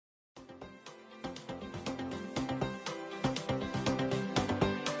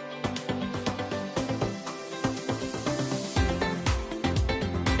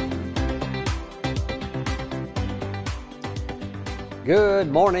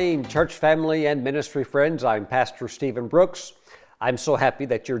Good morning, church family and ministry friends. I'm Pastor Stephen Brooks. I'm so happy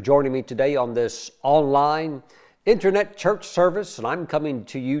that you're joining me today on this online internet church service, and I'm coming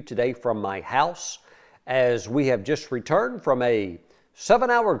to you today from my house as we have just returned from a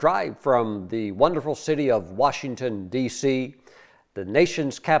 7-hour drive from the wonderful city of Washington, D.C., the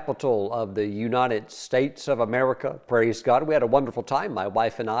nation's capital of the United States of America. Praise God. We had a wonderful time, my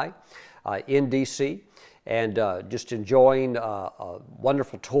wife and I, in D.C., and just enjoying a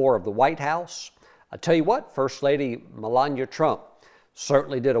wonderful tour of the White House. I tell you what, First Lady Melania Trump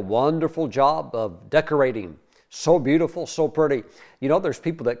certainly did a wonderful job of decorating. So beautiful, so pretty. You know, there's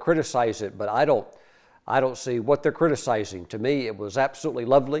people that criticize it, but I don't see what they're criticizing. To me, it was absolutely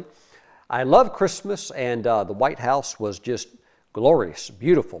lovely. I love Christmas, and the White House was just glorious,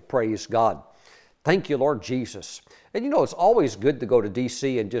 beautiful, praise God. Thank you, Lord Jesus. And you know, it's always good to go to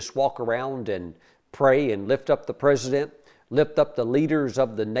D.C. and just walk around and pray and lift up the president, lift up the leaders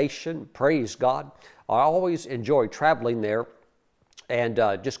of the nation, praise God. I always enjoy traveling there and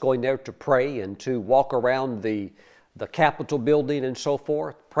just going there to pray and to walk around the Capitol building and so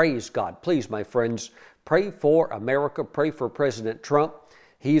forth. Praise God. Please, my friends, pray for America, pray for President Trump.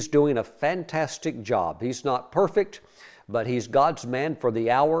 He's doing a fantastic job. He's not perfect, but he's God's man for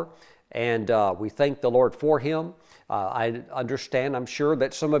the hour, and we thank the Lord for him. I understand, I'm sure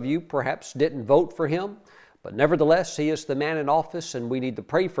that some of you perhaps didn't vote for him, but nevertheless, he is the man in office, and we need to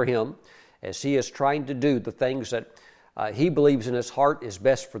pray for him as he is trying to do the things that he believes in his heart is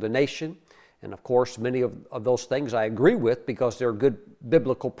best for the nation. And of course, many of those things I agree with because they're good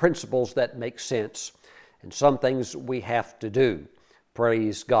biblical principles that make sense. And some things we have to do.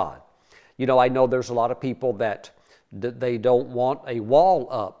 Praise God. You know, I know there's a lot of people that they don't want a wall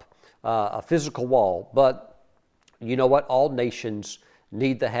up, a physical wall, but you know what? All nations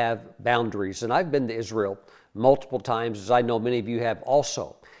need to have boundaries. And I've been to Israel multiple times, as I know many of you have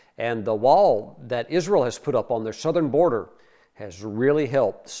also. And the wall that Israel has put up on their southern border has really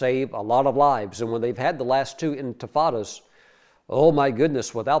helped save a lot of lives. And when they've had the last two intifadas, oh my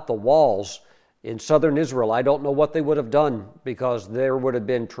goodness, without the walls in southern Israel, I don't know what they would have done, because there would have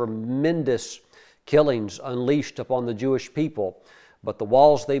been tremendous killings unleashed upon the Jewish people. But the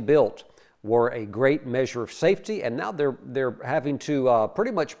walls they built were a great measure of safety, and now they're having to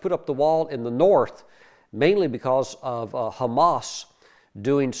pretty much put up the wall in the north, mainly because of Hamas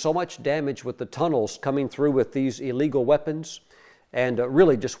doing so much damage with the tunnels coming through with these illegal weapons, and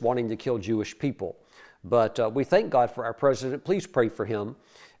really just wanting to kill Jewish people. But we thank God for our president. Please pray for him.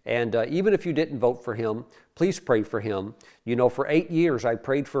 And even if you didn't vote for him, please pray for him. You know, for 8 years I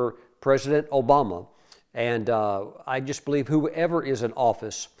prayed for President Obama, and I just believe whoever is in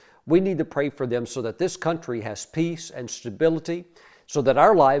office, we need to pray for them so that this country has peace and stability, so that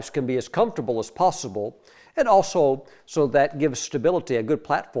our lives can be as comfortable as possible, and also so that gives stability a good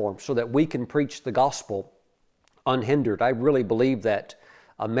platform so that we can preach the gospel unhindered. I really believe that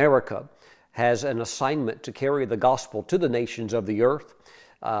America has an assignment to carry the gospel to the nations of the earth,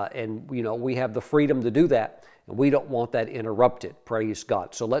 and you know, we have the freedom to do that, and we don't want that interrupted. Praise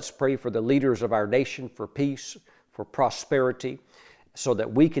God. So let's pray for the leaders of our nation, for peace, for prosperity, so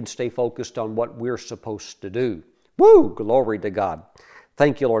that we can stay focused on what we're supposed to do. Woo! Glory to God.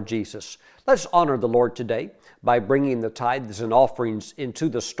 Thank you, Lord Jesus. Let's honor the Lord today by bringing the tithes and offerings into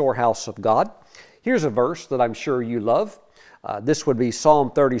the storehouse of God. Here's a verse that I'm sure you love. This would be Psalm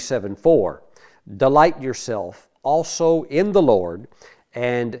 37:4. Delight yourself also in the Lord,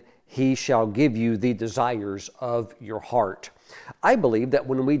 and He shall give you the desires of your heart. I believe that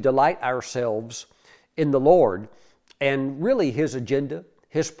when we delight ourselves in the Lord, and really His agenda,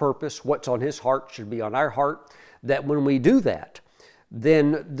 His purpose, what's on His heart should be on our heart, that when we do that,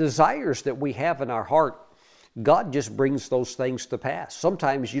 then desires that we have in our heart, God just brings those things to pass.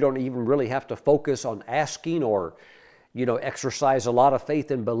 Sometimes you don't even really have to focus on asking or, you know, exercise a lot of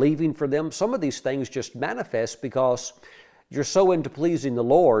faith in believing for them. Some of these things just manifest because you're so into pleasing the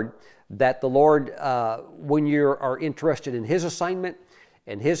Lord that the Lord, when you are interested in His assignment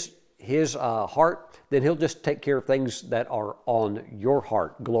and His heart, then He'll just take care of things that are on your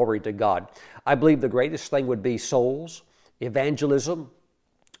heart. Glory to God. I believe the greatest thing would be souls, evangelism,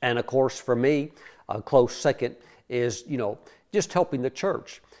 and of course for me, a close second is, you know, just helping the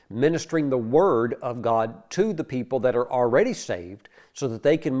church, ministering the Word of God to the people that are already saved so that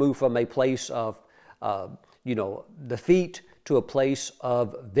they can move from a place of, defeat to a place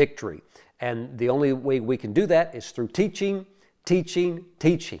of victory. And the only way we can do that is through teaching.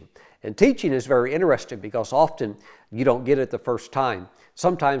 And teaching is very interesting because often you don't get it the first time,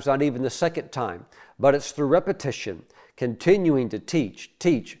 sometimes not even the second time, but it's through repetition, continuing to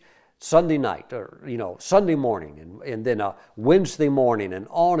teach, Sunday night, or Sunday morning, and then Wednesday morning, and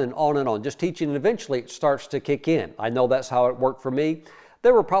on and on and on, just teaching, and eventually it starts to kick in. I know that's how it worked for me.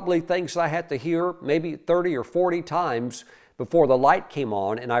 There were probably things I had to hear maybe 30 or 40 times before the light came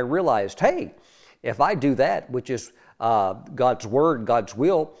on, and I realized, hey, if I do that, which is God's Word, God's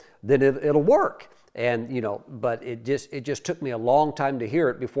will, then it'll work. And but it just took me a long time to hear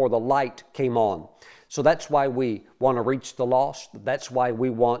it before the light came on. So that's why we want to reach the lost. That's why we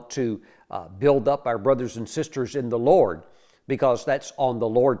want to build up our brothers and sisters in the Lord, because that's on the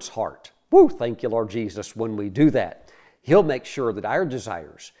Lord's heart. Woo! Thank you, Lord Jesus. When we do that, He'll make sure that our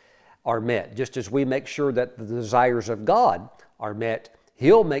desires are met. Just as we make sure that the desires of God are met,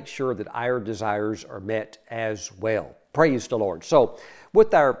 He'll make sure that our desires are met as well. Praise the Lord. So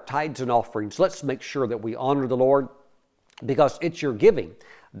with our tithes and offerings, let's make sure that we honor the Lord, because it's your giving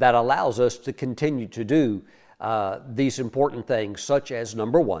that allows us to continue to do these important things, such as,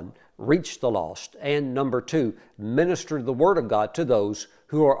 number one, reach the lost, and number two, minister the Word of God to those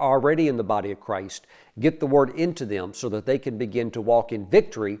who are already in the body of Christ. Get the Word into them so that they can begin to walk in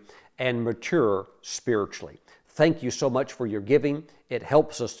victory and mature spiritually. Thank you so much for your giving. It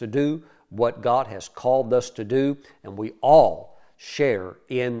helps us to do what God has called us to do, and we all share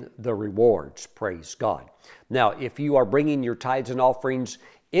in the rewards. Praise God. Now, if you are bringing your tithes and offerings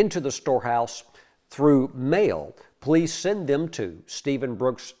into the storehouse through mail, please send them to Stephen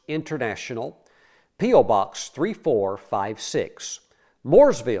Brooks International, P.O. Box 3456,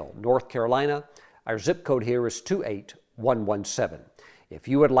 Mooresville, North Carolina. Our zip code here is 28117. If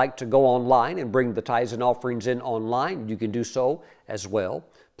you would like to go online and bring the tithes and offerings in online, you can do so as well.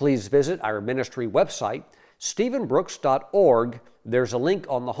 Please visit our ministry website, stephenbrooks.org. There's a link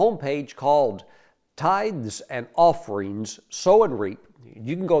on the homepage called Tithes and Offerings, Sow and Reap.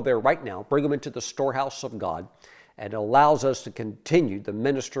 You can go there right now, bring them into the storehouse of God, and it allows us to continue to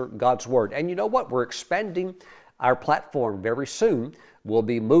minister God's Word. And you know what? We're expanding our platform very soon. We'll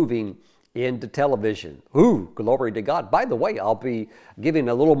be moving into television. Ooh, glory to God. By the way, I'll be giving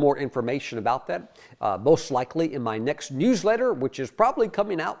a little more information about that, most likely in my next newsletter, which is probably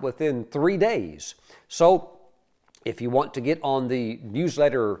coming out within 3 days. So if you want to get on the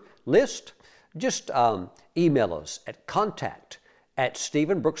newsletter list, just email us at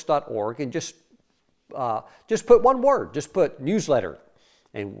contact@stephenbrooks.org and just put one word, just put newsletter,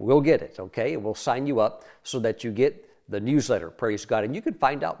 and we'll get it, okay? And we'll sign you up so that you get the newsletter, praise God. And you can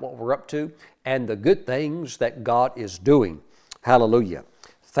find out what we're up to and the good things that God is doing. Hallelujah.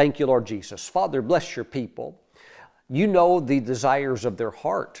 Thank you, Lord Jesus. Father, bless your people. You know the desires of their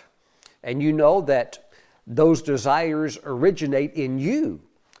heart, and you know that those desires originate in you.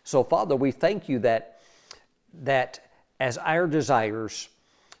 So, Father, we thank you that as our desires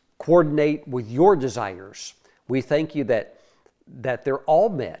coordinate with your desires, we thank you that they're all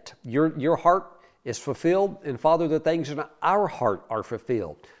met. Your heart is fulfilled, and Father, the things in our heart are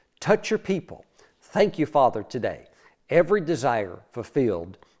fulfilled. Touch your people. Thank you, Father, today. Every desire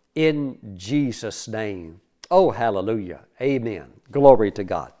fulfilled in Jesus' name. Oh, hallelujah. Amen. Glory to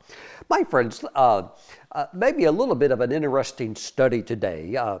God. My friends, maybe a little bit of an interesting study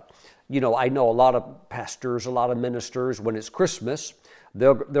today. I know a lot of pastors, a lot of ministers, when it's Christmas,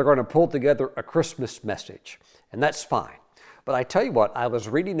 they're going to pull together a Christmas message, and that's fine. But I tell you what, I was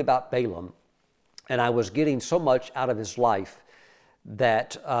reading about Balaam, and I was getting so much out of his life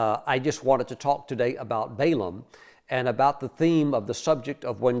that I just wanted to talk today about Balaam and about the theme of the subject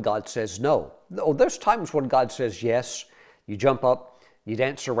of when God says no. Oh, there's times when God says yes, you jump up, you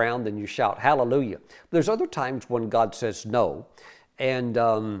dance around, and you shout hallelujah. There's other times when God says no, and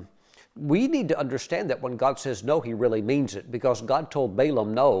we need to understand that when God says no, He really means it, because God told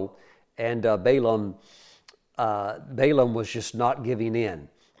Balaam no, and Balaam was just not giving in.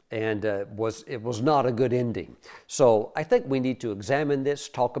 And it was not a good ending. So I think we need to examine this,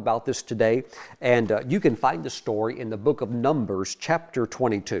 talk about this today. And you can find the story in the book of Numbers, chapter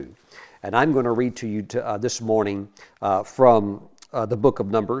 22. And I'm going to read to you this morning from the book of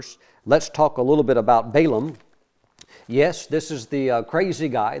Numbers. Let's talk a little bit about Balaam. Yes, this is the crazy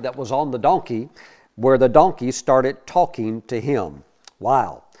guy that was on the donkey, where the donkey started talking to him.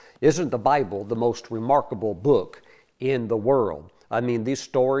 Wow. Isn't the Bible the most remarkable book in the world? I mean, these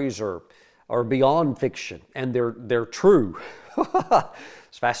stories are beyond fiction, and they're true.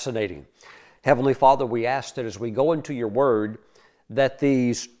 It's fascinating. Heavenly Father, we ask that as we go into your word, that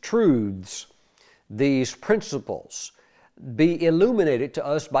these truths, these principles, be illuminated to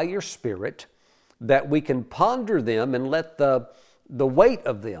us by your Spirit, that we can ponder them and let the weight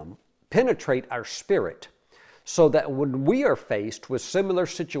of them penetrate our spirit, so that when we are faced with similar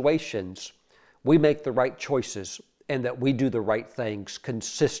situations, we make the right choices and that we do the right things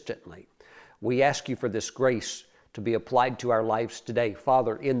consistently. We ask you for this grace to be applied to our lives today.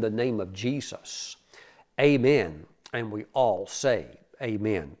 Father, in the name of Jesus, amen. And we all say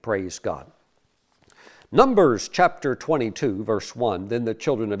amen. Praise God. Numbers chapter 22, verse 1, then the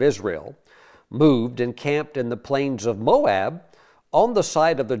children of Israel moved and camped in the plains of Moab on the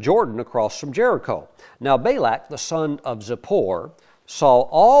side of the Jordan across from Jericho. Now Balak, the son of Zippor, saw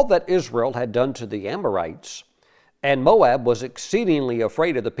all that Israel had done to the Amorites, and Moab was exceedingly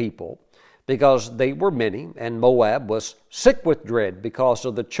afraid of the people, because they were many, and Moab was sick with dread because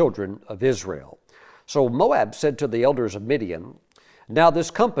of the children of Israel. So Moab said to the elders of Midian, now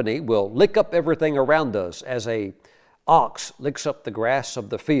this company will lick up everything around us as a ox licks up the grass of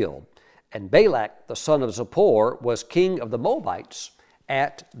the field. And Balak, the son of Zippor, was king of the Moabites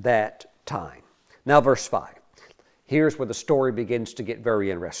at that time. Now verse 5. Here's where the story begins to get very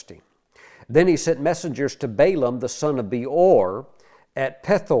interesting. Then he sent messengers to Balaam, the son of Beor, at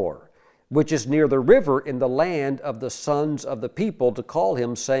Pethor, which is near the river in the land of the sons of the people, to call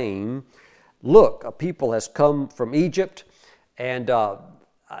him, saying, look, a people has come from Egypt, and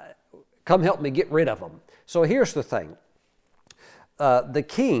come help me get rid of them. So here's the thing. The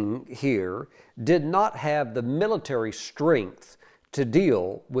king here did not have the military strength to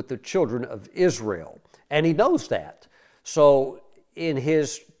deal with the children of Israel, and he knows that. So in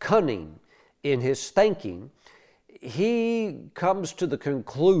his cunning, in his thinking, he comes to the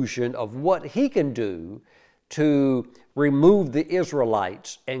conclusion of what he can do to remove the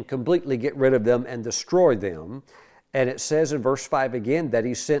Israelites and completely get rid of them and destroy them. And it says in verse 5 again that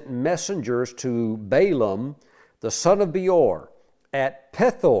he sent messengers to Balaam, the son of Beor, at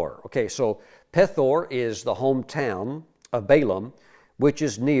Pethor. Okay, so Pethor is the hometown of Balaam, which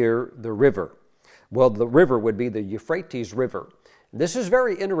is near the river. Well, the river would be the Euphrates River. This is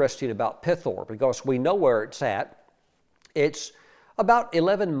very interesting about Pethor because we know where it's at. It's about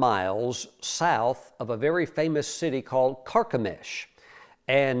 11 miles south of a very famous city called Carchemish.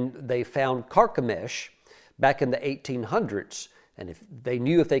 And they found Carchemish back in the 1800s. And if they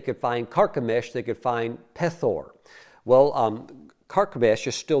knew if they could find Carchemish, they could find Pethor. Well, Carchemish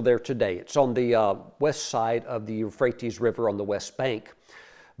is still there today. It's on the west side of the Euphrates River on the west bank.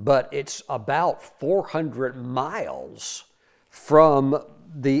 But it's about 400 miles from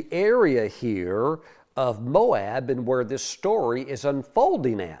the area here of Moab and where this story is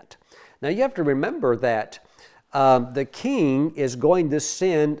unfolding at. Now you have to remember that the king is going to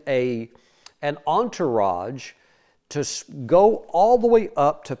send an entourage to go all the way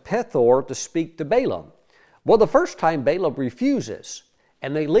up to Pethor to speak to Balaam. Well, the first time Balaam refuses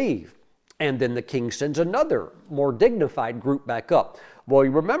and they leave. And then the king sends another more dignified group back up. Well,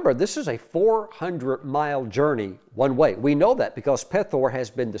 you remember, this is a 400-mile journey one way. We know that because Pethor has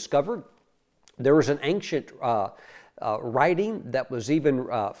been discovered. There was an ancient writing that was even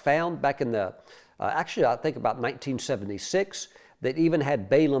found back in the, actually I think about 1976, that even had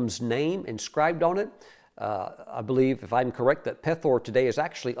Balaam's name inscribed on it. I believe, if I'm correct, that Pethor today is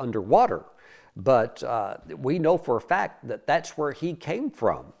actually underwater. But we know for a fact that that's where he came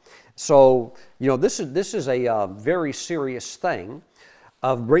from. So, you know, this is a very serious thing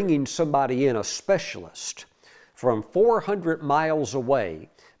of bringing somebody in, a specialist, from 400 miles away,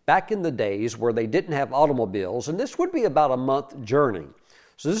 back in the days where they didn't have automobiles, and this would be about a month journey.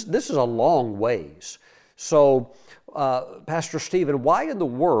 So this is a long ways. So, Pastor Stephen, why in the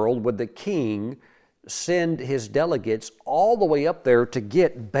world would the king send his delegates all the way up there to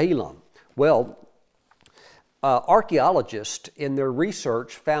get Balaam? Well, archaeologists in their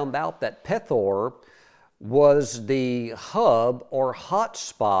research found out that Pethor was the hub or hot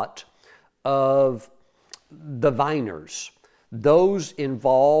spot of diviners, those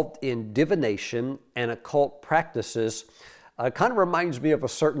involved in divination and occult practices. Kind of reminds me of a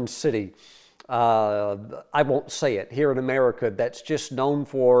certain city, I won't say it, here in America, that's just known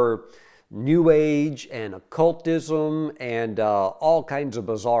for New Age and occultism and all kinds of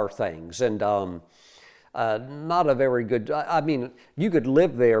bizarre things. And not a very good, I mean, you could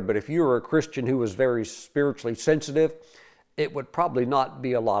live there, but if you were a Christian who was very spiritually sensitive, it would probably not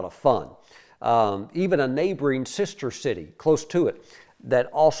be a lot of fun. Even a neighboring sister city close to it that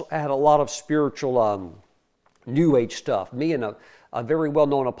also had a lot of spiritual New Age stuff. Me and a very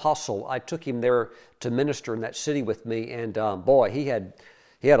well-known apostle, I took him there to minister in that city with me, and boy, he had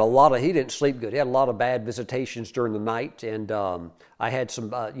a lot of, he didn't sleep good. He had a lot of bad visitations during the night, and I had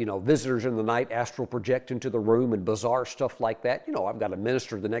some, visitors in the night astral project into the room and bizarre stuff like that. You know, I've got to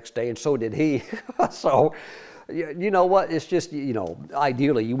minister the next day, and so did he. So, you know what? It's just,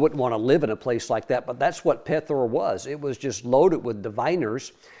 ideally you wouldn't want to live in a place like that, but that's what Pethor was. It was just loaded with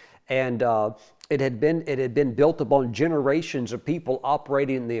diviners, and it had been built upon generations of people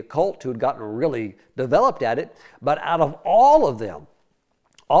operating in the occult who had gotten really developed at it. But out of all of them,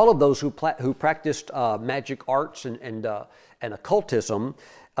 all of those who practiced magic arts and occultism,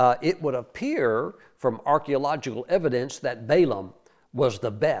 it would appear from archaeological evidence that Balaam was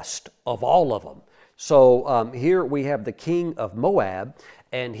the best of all of them. So here we have the king of Moab,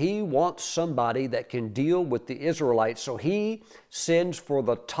 and he wants somebody that can deal with the Israelites. So he sends for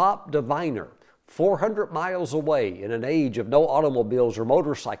the top diviner 400 miles away in an age of no automobiles or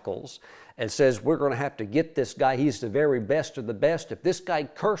motorcycles, and says, we're going to have to get this guy. He's the very best of the best. If this guy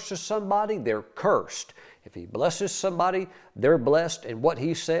curses somebody, they're cursed. If he blesses somebody, they're blessed, and what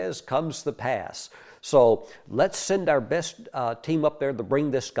he says comes to pass. So let's send our best team up there to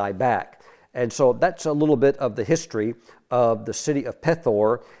bring this guy back. And so that's a little bit of the history of the city of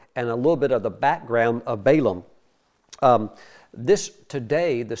Pethor and a little bit of the background of Balaam.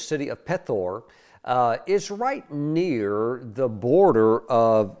 Today, the city of Pethor is right near the border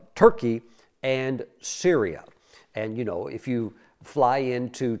of Turkey and Syria. And you know, if you fly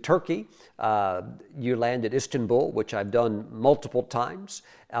into Turkey, you land at Istanbul, which I've done multiple times.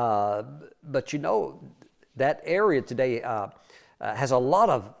 But you know, that area today has a lot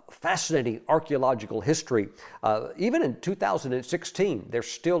of fascinating archaeological history. Even in 2016, they're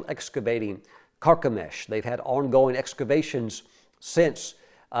still excavating Carchemish. They've had ongoing excavations since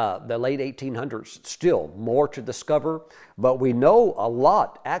the late 1800s. Still more to discover, but we know a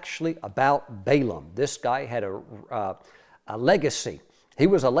lot actually about Balaam. This guy had a legacy. He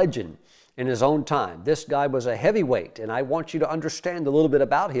was a legend in his own time. This guy was a heavyweight, and I want you to understand a little bit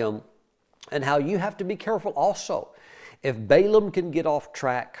about him and how you have to be careful also. If Balaam can get off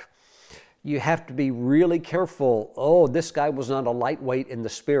track, you have to be really careful. Oh, this guy was not a lightweight in the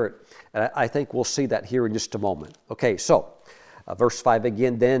spirit. I think we'll see that here in just a moment. Okay, so verse 5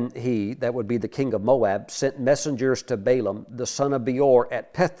 again, then he, that would be the king of Moab, sent messengers to Balaam, the son of Beor,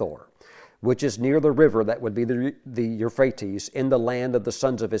 at Pethor, which is near the river, that would be the Euphrates, in the land of the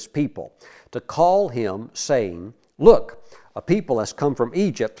sons of his people, to call him, saying, look, a people has come from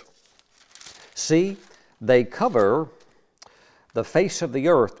Egypt. See, they cover the face of the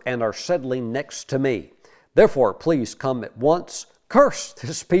earth and are settling next to me. Therefore, please come at once, curse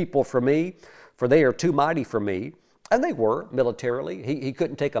this people for me, for they are too mighty for me. And they were militarily. He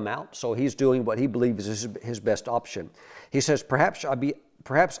couldn't take them out, so he's doing what he believes is his best option. He says, perhaps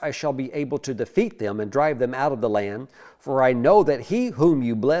I shall be able to defeat them and drive them out of the land, for I know that he whom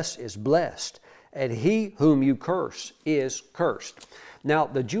you bless is blessed, and he whom you curse is cursed. Now,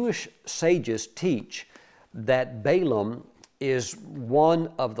 the Jewish sages teach that Balaam is one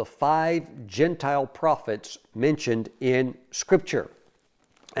of the 5 Gentile prophets mentioned in Scripture.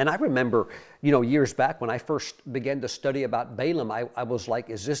 And I remember, you know, years back when I first began to study about Balaam, I was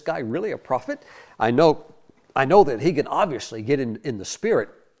like, is this guy really a prophet? I know that he can obviously get in the spirit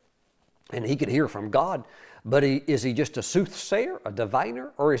and he can hear from God, but is he just a soothsayer, a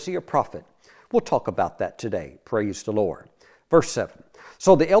diviner, or is he a prophet? We'll talk about that today. Praise the Lord. Verse 7.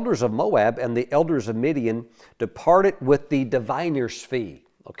 So the elders of Moab and the elders of Midian departed with the diviner's fee.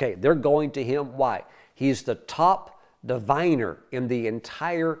 Okay, they're going to him. Why? He's the top diviner in the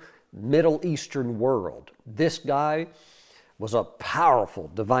entire Middle Eastern world. This guy was a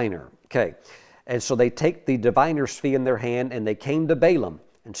powerful diviner. Okay, and so they take the diviner's fee in their hand, and they came to Balaam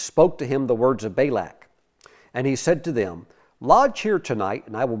and spoke to him the words of Balak. And he said to them, lodge here tonight,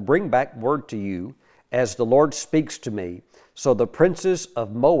 and I will bring back word to you as the Lord speaks to me. So the princes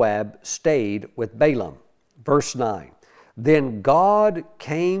of Moab stayed with Balaam. Verse 9. Then God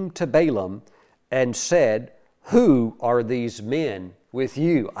came to Balaam and said, who are these men with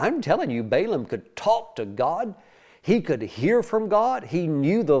you? I'm telling you, Balaam could talk to God. He could hear from God. He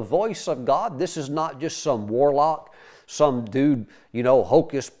knew the voice of God. This is not just some warlock, some dude, you know,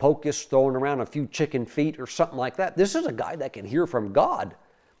 hocus pocus throwing around a few chicken feet or something like that. This is a guy that can hear from God.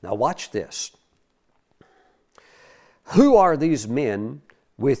 Now watch this. Who are these men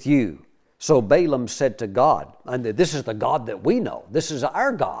with you? So Balaam said to God, and this is the God that we know. This is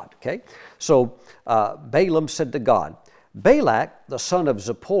our God, okay? So Balaam said to God, Balak, the son of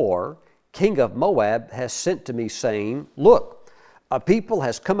Zippor, king of Moab, has sent to me, saying, look, a people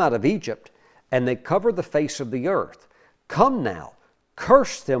has come out of Egypt, and they cover the face of the earth. Come now,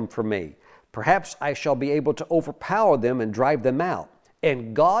 curse them for me. Perhaps I shall be able to overpower them and drive them out.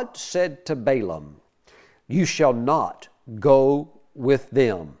 And God said to Balaam, you shall not go with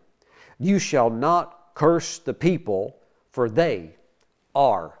them. You shall not curse the people, for they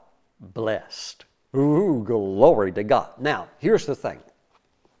are blessed. Ooh, glory to God. Now, here's the thing.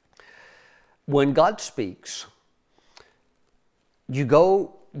 When God speaks, you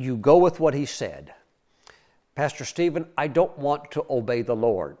go you go with what he said. Pastor Stephen, I don't want to obey the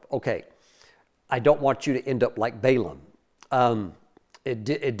Lord. Okay, I don't want you to end up like Balaam. It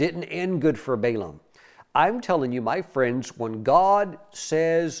didn't end good for Balaam. I'm telling you, my friends, when God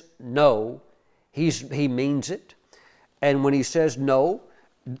says no, He means it. And when He says no,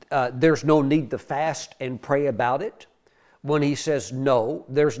 there's no need to fast and pray about it. When He says no,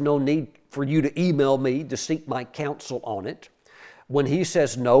 there's no need for you to email me to seek my counsel on it. When He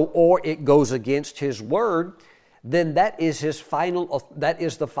says no, or it goes against His word, then that is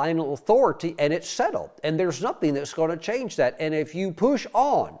the final authority, and it's settled. And there's nothing that's going to change that. And if you push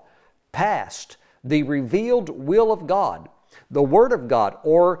on past the revealed will of God, the Word of God,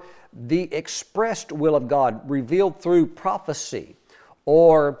 or the expressed will of God revealed through prophecy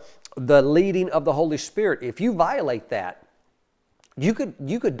or the leading of the Holy Spirit, if you violate that, you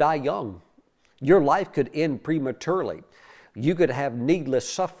could die young. Your life could end prematurely. You could have needless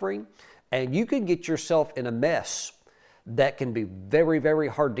suffering, and you could get yourself in a mess that can be very, very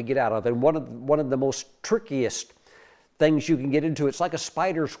hard to get out of. And one of the most trickiest things you can get into, it's like a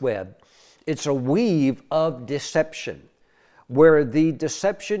spider's web. It's a weave of deception, where the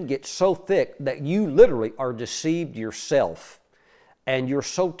deception gets so thick that you literally are deceived yourself. And you're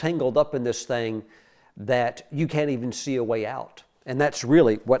so tangled up in this thing that you can't even see a way out. And that's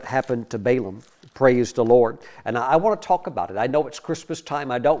really what happened to Balaam. Praise the Lord. And I want to talk about it. I know it's Christmas time.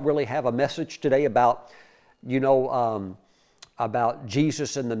 I don't really have a message today about Jesus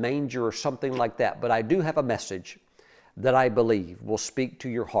in the manger or something like that. But I do have a message that I believe will speak to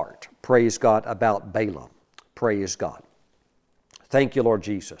your heart. Praise God, about Balaam. Praise God. Thank you, Lord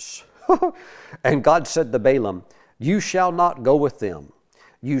Jesus. And God said to Balaam, you shall not go with them.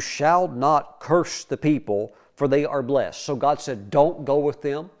 You shall not curse the people, for they are blessed. So God said, don't go with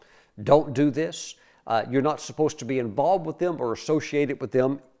them. Don't do this. You're not supposed to be involved with them or associated with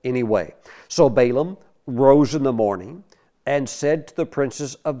them anyway. So Balaam rose in the morning and said to the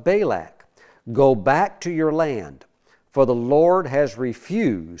princes of Balak, go back to your land, for the Lord has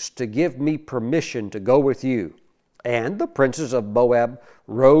refused to give me permission to go with you. And the princes of Moab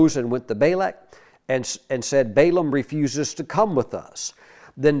rose and went to Balak and said, Balaam refuses to come with us.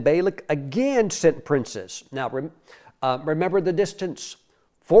 Then Balak again sent princes. Now remember the distance,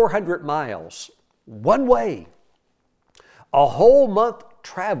 400 miles, one way, a whole month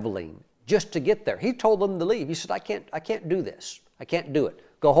traveling just to get there. He told them to leave. He said, I can't do this. I can't do it.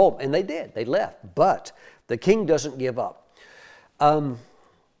 Go home. And they did. They left. But the king doesn't give up.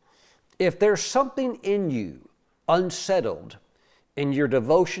 If there's something in you unsettled in your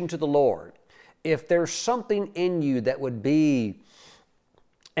devotion to the Lord, if there's something in you that would be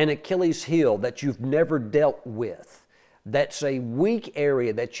an Achilles heel that you've never dealt with, that's a weak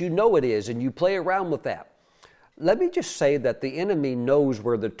area that you know it is, and you play around with that, let me just say that the enemy knows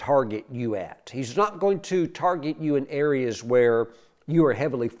where to target you at. He's not going to target you in areas where you are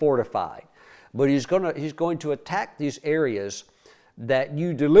heavily fortified, but he's going to attack these areas that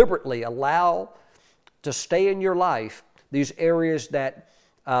you deliberately allow to stay in your life, these areas that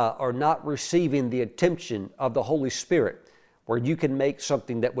are not receiving the attention of the Holy Spirit, where you can make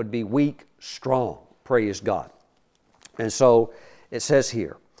something that would be weak, strong. Praise God. And so it says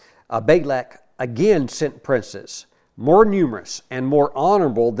here, Balak again sent princes, more numerous and more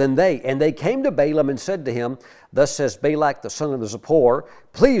honorable than they. And they came to Balaam and said to him, thus says Balak the son of Zippor,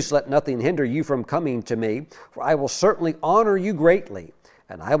 please let nothing hinder you from coming to me, for I will certainly honor you greatly,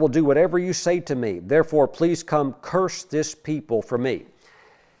 and I will do whatever you say to me. Therefore, please come curse this people for me.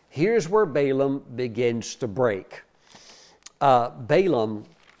 Here's where Balaam begins to break. Balaam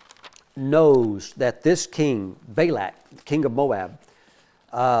knows that this king, Balak, king of Moab,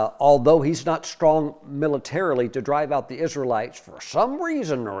 although he's not strong militarily to drive out the Israelites for some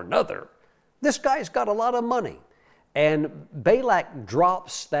reason or another, this guy's got a lot of money. And Balak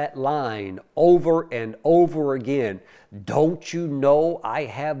drops that line over and over again. Don't you know I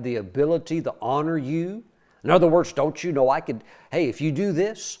have the ability to honor you? In other words, don't you know hey, if you do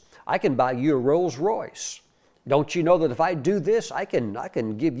this, I can buy you a Rolls Royce. Don't you know that if I do this, I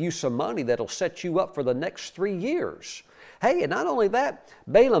can give you some money that'll set you up for the next 3 years? Hey, and not only that,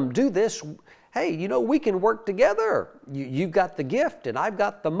 Balaam, do this. Hey, you know, we can work together. You've got the gift and I've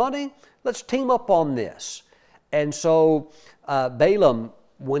got the money. Let's team up on this. And so Balaam,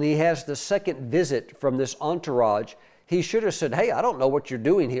 when he has the second visit from this entourage, he should have said, hey, I don't know what you're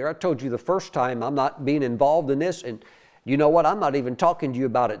doing here. I told you the first time I'm not being involved in this. And you know what? I'm not even talking to you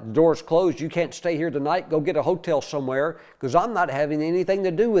about it. The door's closed. You can't stay here tonight. Go get a hotel somewhere because I'm not having anything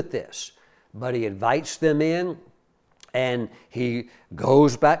to do with this. But he invites them in and he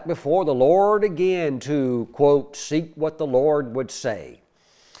goes back before the Lord again to, quote, seek what the Lord would say.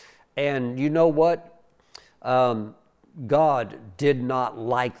 And you know what? God did not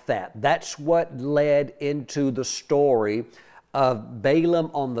like that. That's what led into the story of Balaam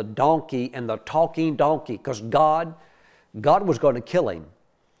on the donkey and the talking donkey, because God was going to kill him.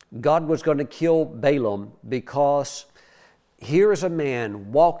 God was going to kill Balaam because here is a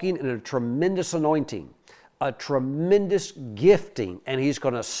man walking in a tremendous anointing, a tremendous gifting, and he's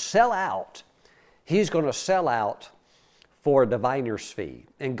going to sell out. He's going to sell out for a diviner's fee.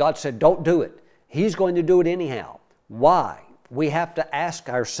 And God said, don't do it. He's going to do it anyhow. Why? We have to ask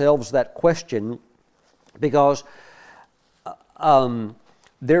ourselves that question because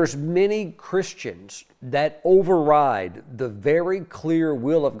there's many Christians that override the very clear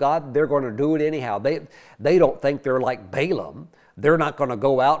will of God. They're going to do it anyhow. They don't think they're like Balaam. They're not going to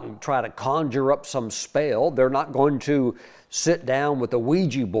go out and try to conjure up some spell. They're not going to sit down with a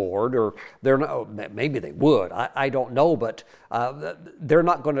Ouija board, or they're not, maybe they would, I don't know, but they're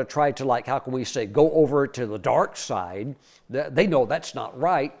not going to try to, like, how can we say, go over to the dark side. They know that's not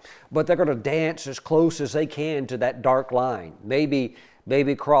right, but they're going to dance as close as they can to that dark line. Maybe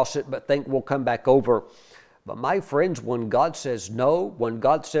cross it, but think we'll come back over. But my friends, when God says no, when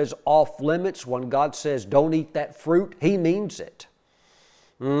God says off limits, when God says don't eat that fruit, He means it.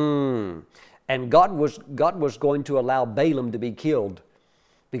 And God was going to allow Balaam to be killed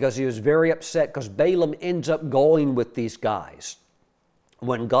because he was very upset, because Balaam ends up going with these guys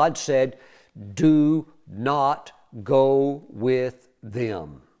when God said, do not go with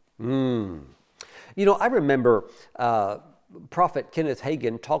them. You know, I remember Prophet Kenneth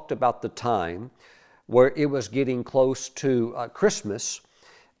Hagin talked about the time where it was getting close to Christmas,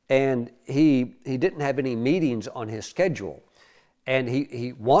 and he didn't have any meetings on his schedule. And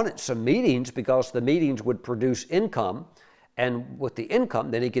he wanted some meetings because the meetings would produce income, and with the income,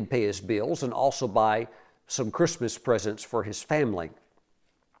 then he could pay his bills and also buy some Christmas presents for his family.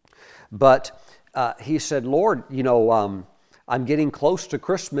 But he said, Lord, you know, I'm getting close to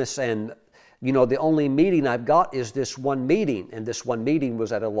Christmas, and you know, the only meeting I've got is this one meeting, and this one meeting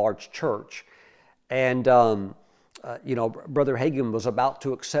was at a large church. And, you know, Brother Hagin was about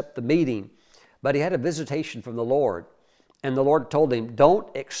to accept the meeting, but he had a visitation from the Lord. And the Lord told him, don't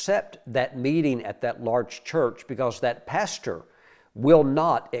accept that meeting at that large church, because that pastor will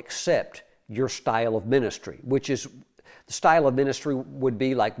not accept your style of ministry, which is, the style of ministry would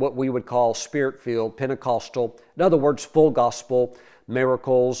be like what we would call Spirit-filled, Pentecostal. In other words, full gospel,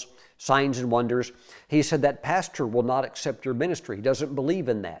 miracles, signs and wonders. He said that pastor will not accept your ministry. He doesn't believe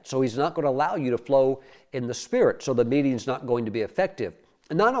in that. So he's not going to allow you to flow in the Spirit. So the meeting's not going to be effective.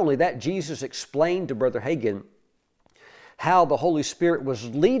 And not only that, Jesus explained to Brother Hagin how the Holy Spirit was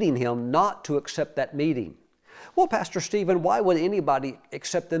leading him not to accept that meeting. Well, Pastor Stephen, why would anybody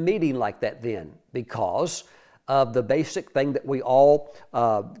accept a meeting like that then? Because of the basic thing that we all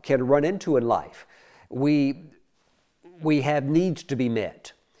can run into in life. We have needs to be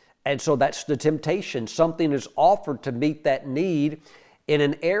met. And so that's the temptation. Something is offered to meet that need in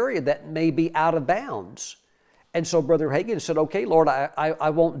an area that may be out of bounds. And so Brother Hagin said, okay, Lord, I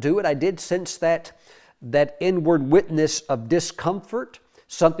won't do it. I did sense that inward witness of discomfort,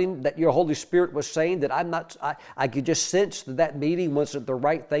 something that your Holy Spirit was saying that I could just sense that meeting wasn't the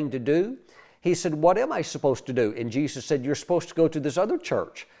right thing to do. He said, what am I supposed to do? And Jesus said, you're supposed to go to this other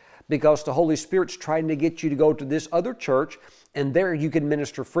church, because the Holy Spirit's trying to get you to go to this other church, and there you can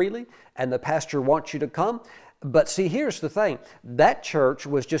minister freely, and the pastor wants you to come. But see, here's the thing. That church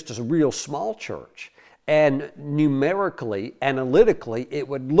was just a real small church, and numerically, analytically, it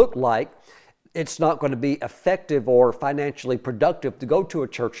would look like it's not going to be effective or financially productive to go to a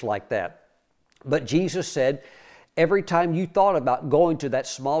church like that. But Jesus said, every time you thought about going to that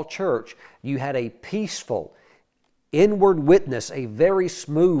small church, you had a peaceful, inward witness, a very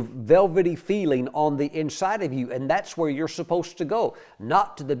smooth, velvety feeling on the inside of you, and that's where you're supposed to go.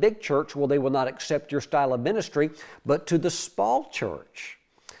 Not to the big church where they will not accept your style of ministry, but to the small church.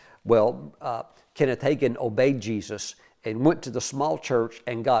 Well, Kenneth Hagin obeyed Jesus and went to the small church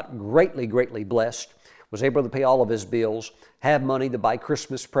and got greatly, greatly blessed, was able to pay all of his bills, have money to buy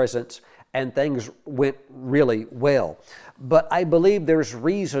Christmas presents, and things went really well. But I believe there's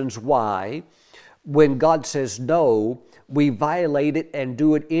reasons why when God says no, we violate it and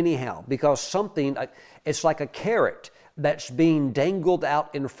do it anyhow, because something, it's like a carrot that's being dangled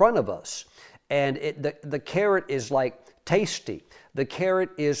out in front of us. And the carrot is like tasty. The carrot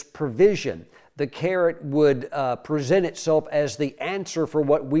is provision. The carrot would present itself as the answer for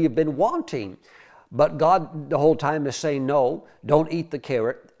what we have been wanting. But God the whole time is saying, no, don't eat the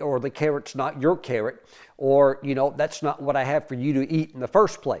carrot, or the carrot's not your carrot, or, you know, that's not what I have for you to eat in the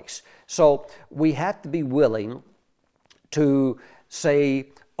first place. So we have to be willing to say,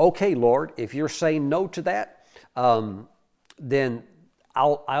 okay, Lord, if you're saying no to that, then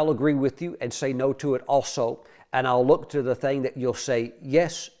I'll agree with you and say no to it also, and I'll look to the thing that you'll say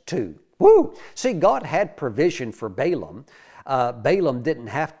yes to. Woo! See, God had provision for Balaam. Balaam didn't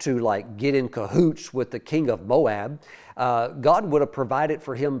have to get in cahoots with the king of Moab. God would have provided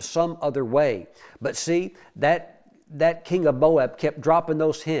for him some other way. But see, that king of Moab kept dropping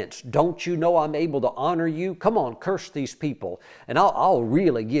those hints. Don't you know I'm able to honor you? Come on, curse these people, and I'll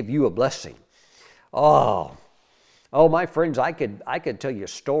really give you a blessing. Oh, my friends, I could tell you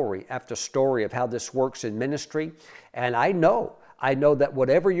story after story of how this works in ministry, and I know that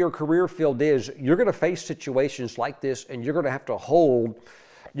whatever your career field is, you're going to face situations like this, and you're going to have to hold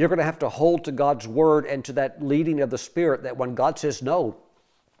to God's word and to that leading of the Spirit, that when God says no,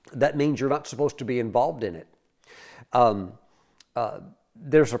 that means you're not supposed to be involved in it.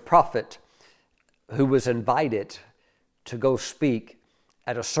 There's a prophet who was invited to go speak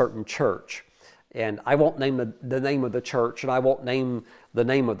at a certain church. And I won't name the name of the church, and I won't name the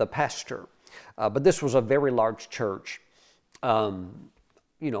name of the pastor. But this was a very large church,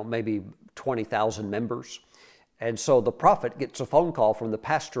 maybe 20,000 members. And so the prophet gets a phone call from the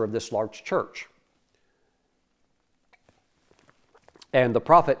pastor of this large church. And the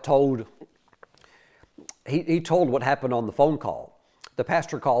prophet told what happened on the phone call. The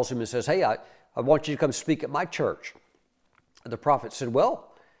pastor calls him and says, hey, I want you to come speak at my church. And the prophet said, well,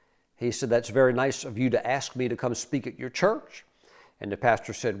 he said, that's very nice of you to ask me to come speak at your church. And the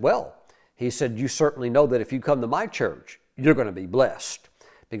pastor said, well, he said, you certainly know that if you come to my church, you're going to be blessed,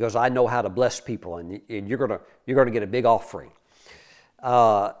 because I know how to bless people, and you're going to get a big offering.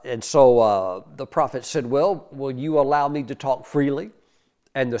 And so the prophet said, well, will you allow me to talk freely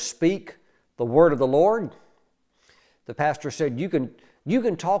and to speak the word of the Lord? The pastor said, you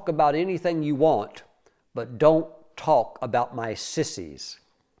can talk about anything you want, but don't talk about my sissies.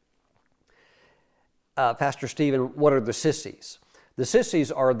 Pastor Stephen, what are the sissies? The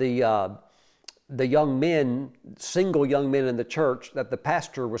sissies are the young men, single young men in the church that the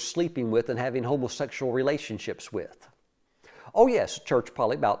pastor was sleeping with and having homosexual relationships with. Oh yes, church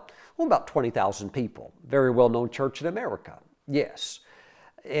probably about 20,000 people. Very well-known church in America. Yes.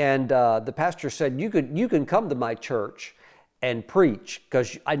 And the pastor said, you can come to my church and preach,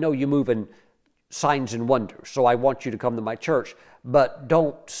 because I know you move in signs and wonders, so I want you to come to my church, but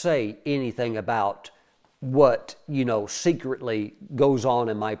don't say anything about what, secretly goes on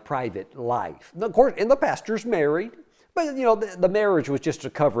in my private life. Of course, and the pastor's married, but, the marriage was just a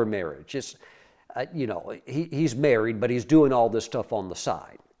cover marriage. It's, he's married, but he's doing all this stuff on the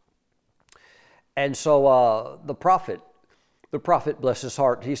side. And so the prophet, bless his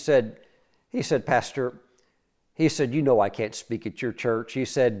heart, he said, Pastor, he said, I can't speak at your church. He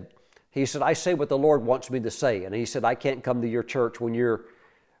said, I say what the Lord wants me to say. And he said, I can't come to your church when you're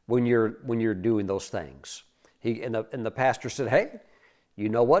doing those things. And the pastor said, hey, you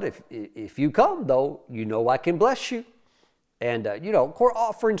know what? If you come, though, I can bless you. And, of course,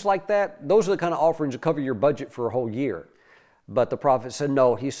 offerings like that, those are the kind of offerings that cover your budget for a whole year. But the prophet said,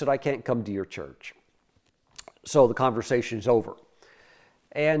 no. He said, I can't come to your church. So the conversation's over.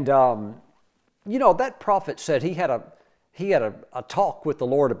 And, that prophet said he had a talk with the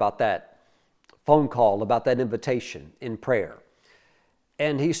Lord about that phone call, about that invitation in prayer.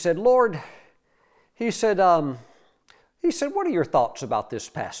 And he said, Lord, he said, what are your thoughts about this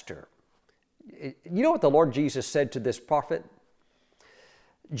pastor? You know what the Lord Jesus said to this prophet?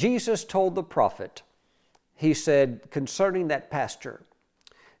 Jesus told the prophet, he said, concerning that pastor,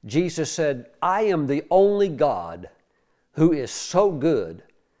 Jesus said, I am the only God who is so good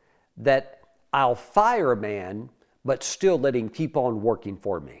that I'll fire a man, but still let him keep on working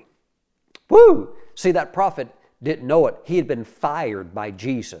for me. Woo! See, that prophet didn't know it. He had been fired by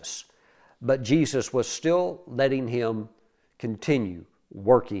Jesus, but Jesus was still letting him continue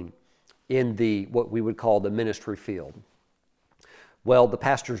working in what we would call the ministry field. Well, the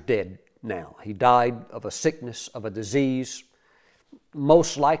pastor's dead now. He died of a sickness, of a disease,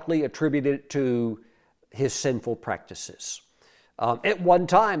 most likely attributed to his sinful practices. At one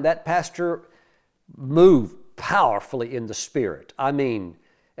time, that pastor moved powerfully in the Spirit. And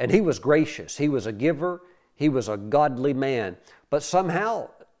he was gracious. He was a giver. He was a godly man. But somehow,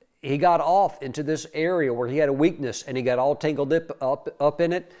 he got off into this area where he had a weakness, and he got all tangled up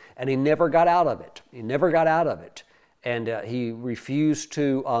in it, and he never got out of it. He never got out of it. And he refused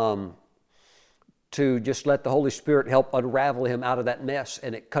to just let the Holy Spirit help unravel him out of that mess,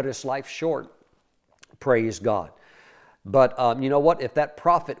 and it cut his life short. Praise God. But you know what? If that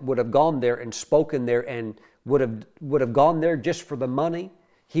prophet would have gone there and spoken there and would have gone there just for the money,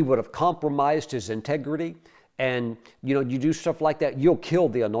 he would have compromised his integrity, and you do stuff like that, you'll kill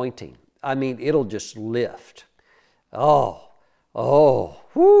the anointing. I mean, it'll just lift. Whoo,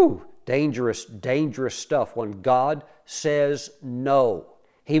 dangerous, dangerous stuff. When God says no,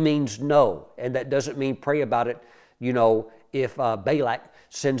 He means no. And that doesn't mean pray about it, if Balak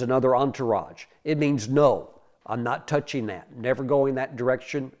sends another entourage. It means no. I'm not touching that. Never going that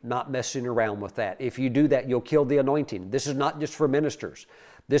direction, not messing around with that. If you do that, you'll kill the anointing. This is not just for ministers.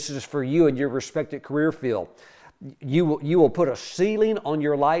 This is for you in your respected career field. You will put a ceiling on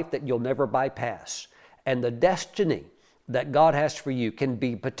your life that you'll never bypass. And the destiny that God has for you can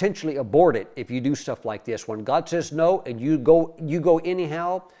be potentially aborted if you do stuff like this. When God says no and you go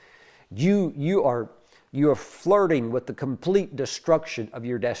anyhow, you are flirting with the complete destruction of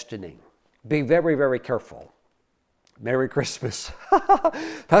your destiny. Be very, very careful. Merry Christmas.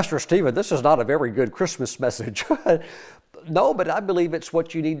 Pastor Stephen, this is not a very good Christmas message. No, but I believe it's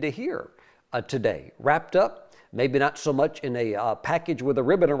what you need to hear today. Wrapped up, maybe not so much in a package with a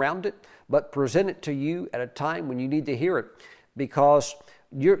ribbon around it, but present it to you at a time when you need to hear it, because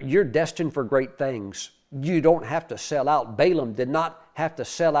you're destined for great things. You don't have to sell out. Balaam did not have to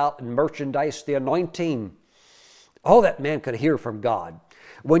sell out and merchandise the anointing. Oh, that man could hear from God.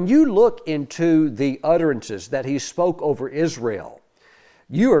 When you look into the utterances that he spoke over Israel,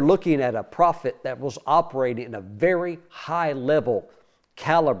 you are looking at a prophet that was operating in a very high level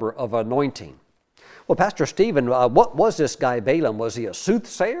caliber of anointing. Well, Pastor Stephen, what was this guy Balaam? Was he a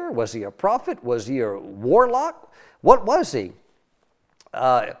soothsayer? Was he a prophet? Was he a warlock? What was he?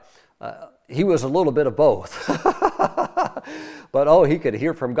 He was a little bit of both. But he could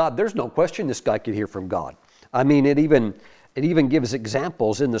hear from God. There's no question this guy could hear from God. I mean, it even gives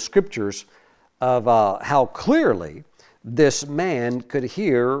examples in the scriptures of how clearly this man could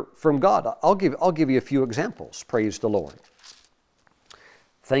hear from God. I'll give you a few examples. Praise the Lord.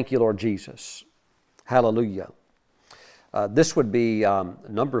 Thank you, Lord Jesus. Hallelujah. This would be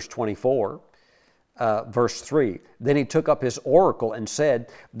Numbers 24, verse 3. Then he took up his oracle and said,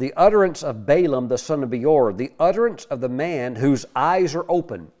 the utterance of Balaam the son of Beor, the utterance of the man whose eyes are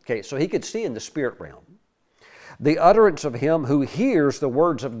open. Okay, so he could see in the spirit realm. The utterance of him who hears the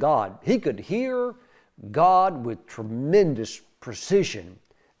words of God. He could hear God with tremendous precision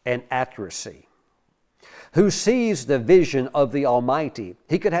and accuracy. Who sees the vision of the Almighty.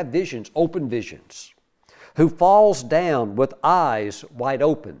 He could have visions, open visions. Who falls down with eyes wide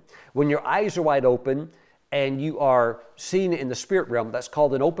open. When your eyes are wide open and you are seeing in the spirit realm, that's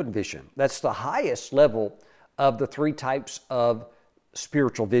called an open vision. That's the highest level of the three types of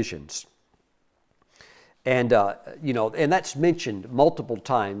spiritual visions. And, and that's mentioned multiple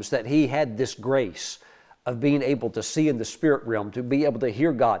times that he had this grace of being able to see in the spirit realm, to be able to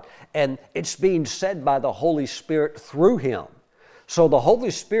hear God. And it's being said by the Holy Spirit through him. So the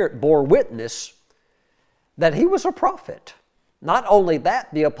Holy Spirit bore witness that he was a prophet. Not only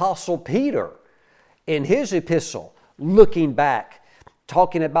that, the Apostle Peter, in his epistle, looking back,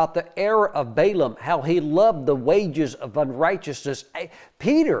 talking about the error of Balaam, how he loved the wages of unrighteousness.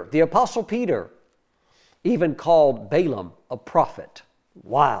 Peter, the Apostle Peter, even called Balaam a prophet.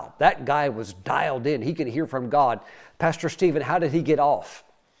 Wow, that guy was dialed in. He could hear from God. Pastor Stephen, how did he get off?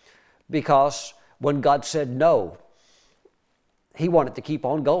 Because when God said no, he wanted to keep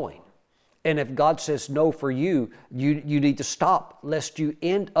on going. And if God says no for you, you need to stop, lest you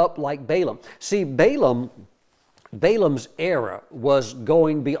end up like Balaam. See, Balaam's error was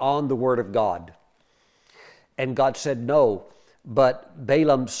going beyond the Word of God. And God said no, but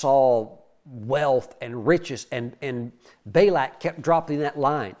Balaam saw wealth and riches, and Balak kept dropping that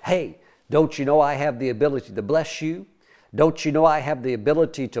line. Hey, don't you know I have the ability to bless you? Don't you know I have the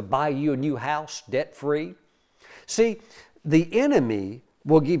ability to buy you a new house debt-free? See, the enemy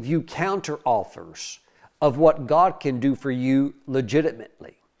will give you counter offers of what God can do for you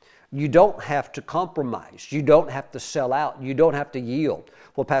legitimately. You don't have to compromise. You don't have to sell out. You don't have to yield.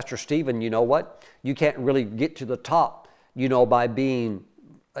 Well, Pastor Stephen, you know what? You can't really get to the top, by being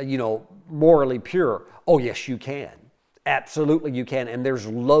morally pure. Oh, yes, you can. Absolutely, you can. And there's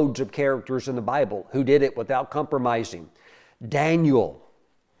loads of characters in the Bible who did it without compromising. Daniel,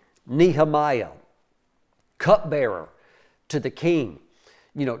 Nehemiah, cupbearer to the king.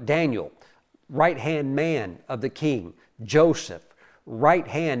 Daniel, right-hand man of the king. Joseph,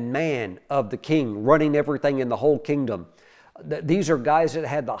 right-hand man of the king, running everything in the whole kingdom. These are guys that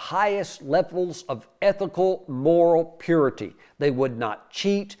had the highest levels of ethical, moral purity. They would not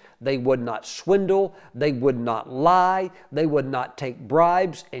cheat. They would not swindle. They would not lie. They would not take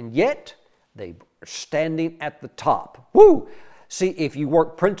bribes. And yet, they were standing at the top. Woo! See, if you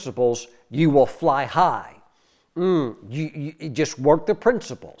work principles, you will fly high. You just work the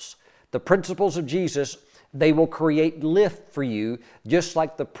principles of Jesus, They will create lift for you, just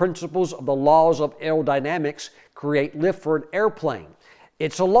like the principles of the laws of aerodynamics create lift for an airplane.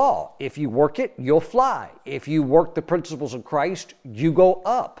 It's a law. If you work it, you'll fly. If you work the principles of Christ, you go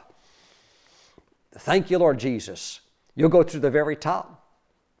up. Thank you, Lord Jesus. You'll go to the very top.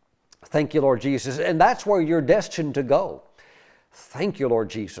 Thank you, Lord Jesus. And that's where you're destined to go. Thank you, Lord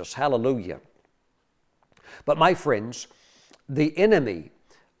Jesus. Hallelujah. But my friends, the enemy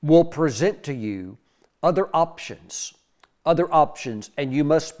will present to you other options, and you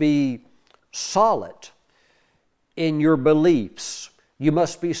must be solid in your beliefs. You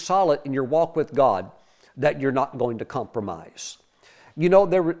must be solid in your walk with God, that you're not going to compromise. You know,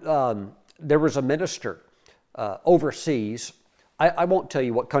 there was a minister overseas. I won't tell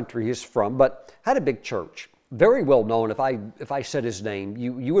you what country he's from, but had a big church. Very well known. If I said his name,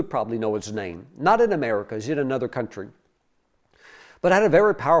 you would probably know his name. Not in America, he's in another country. But had a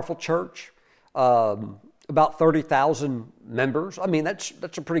very powerful church, about 30,000 members. I mean, that's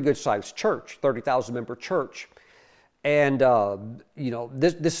a pretty good sized church, 30,000 member church. And,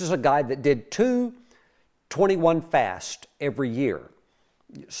 this is a guy that did 21 fast every year.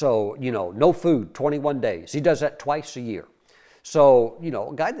 So, no food, 21 days. He does that twice a year. So,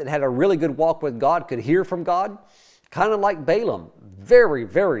 a guy that had a really good walk with God, could hear from God, kind of like Balaam. Very,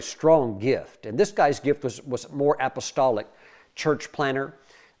 very strong gift. And this guy's gift was more apostolic, church planner,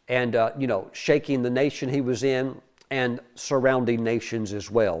 and, shaking the nation he was in and surrounding nations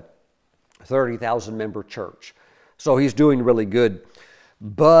as well. 30,000 member church. So he's doing really good.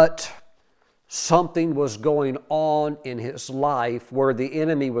 But something was going on in his life where the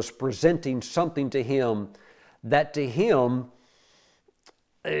enemy was presenting something to him that to him,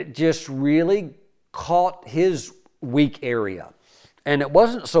 it just really caught his weak area. And it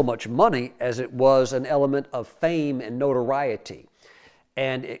wasn't so much money as it was an element of fame and notoriety.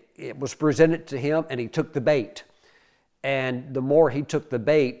 And it was presented to him, and he took the bait. And the more he took the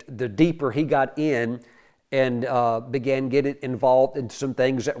bait, the deeper he got in and began getting involved in some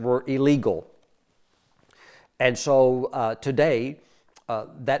things that were illegal. And so today,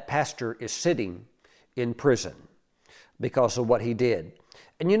 that pastor is sitting in prison because of what he did.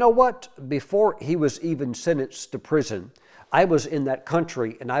 And you know what? Before he was even sentenced to prison, I was in that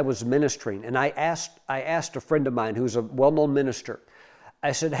country and I was ministering. And I asked a friend of mine who's a well-known minister.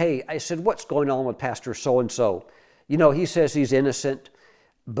 I said, hey, what's going on with Pastor so-and-so? He says he's innocent.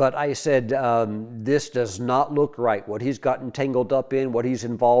 But I said, this does not look right. What he's gotten tangled up in, what he's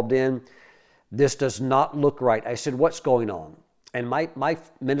involved in, this does not look right. I said, what's going on? And my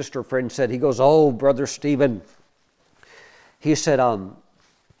minister friend said, he goes, oh, Brother Stephen. He said,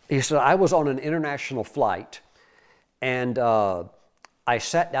 I was on an international flight, and I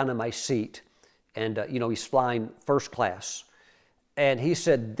sat down in my seat, and, he's flying first class. And he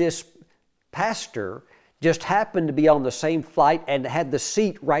said, this pastor just happened to be on the same flight and had the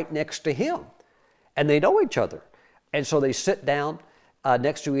seat right next to him. And they know each other. And so they sit down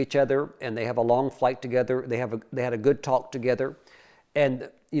next to each other, and they have a long flight together. They had a good talk together. And,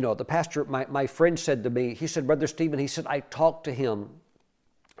 the pastor, my friend said to me, he said, Brother Stephen, he said, I talked to him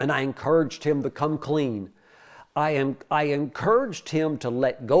and I encouraged him to come clean. I encouraged him to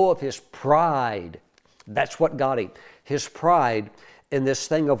let go of his pride. That's what got him. His pride in this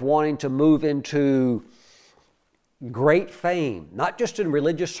thing of wanting to move into great fame, not just in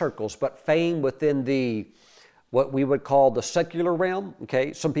religious circles, but fame within what we would call the secular realm.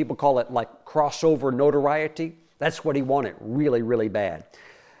 Okay, some people call it like crossover notoriety. That's what he wanted really, really bad.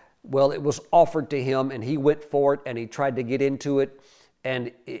 Well, it was offered to him, and he went for it, and he tried to get into it,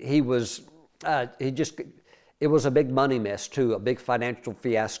 and it was a big money mess too, a big financial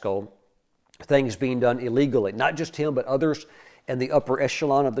fiasco. Things being done illegally, not just him, but others in the upper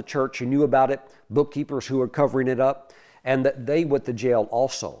echelon of the church who knew about it, bookkeepers who were covering it up, and that they went to jail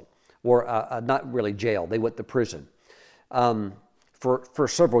also, or not really jail, they went to prison for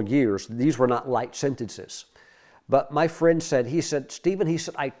several years. These were not light sentences. But my friend said, Stephen,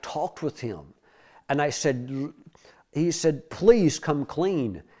 I talked with him, and he said, please come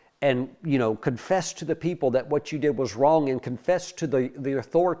clean and, confess to the people that what you did was wrong, and confess to the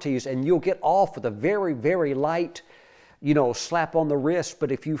authorities, and you'll get off with a very, very light, slap on the wrist.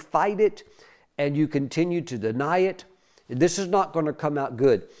 But if you fight it and you continue to deny it, this is not going to come out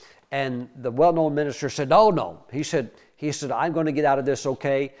good. And the well-known minister said, oh, no. He said, I'm going to get out of this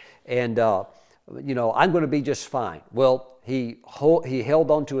okay, and, I'm going to be just fine. Well, he held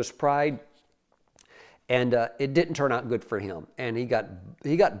on to his pride, and it didn't turn out good for him. And he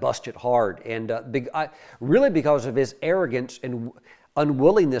got busted hard, and really because of his arrogance and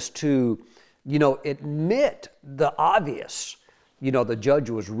unwillingness to, admit the obvious, the judge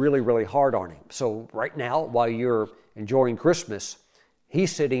was really, really hard on him. So right now, while you're enjoying Christmas,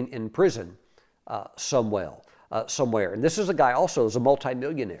 he's sitting in prison somewhere. And this is a guy also is a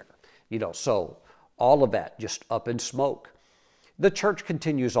multimillionaire, so all of that just up in smoke. The church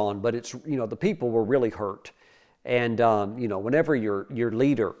continues on, but it's, the people were really hurt. And, whenever your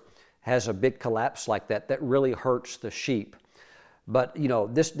leader has a big collapse like that, that really hurts the sheep. But,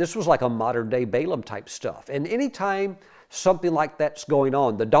 this was like a modern day Balaam type stuff. And anytime something like that's going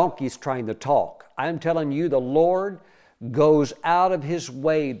on, the donkey's trying to talk. I'm telling you, the Lord goes out of his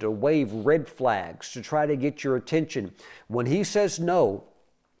way to wave red flags to try to get your attention. When he says no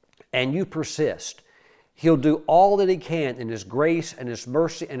and you persist, he'll do all that he can in his grace and his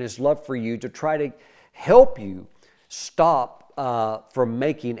mercy and his love for you to try to help you stop from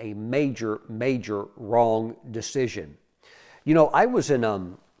making a major, major wrong decision. I was in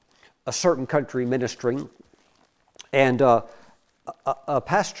a certain country ministering, and a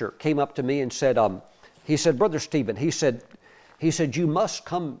pastor came up to me and said, he said, Brother Stephen, he said, you must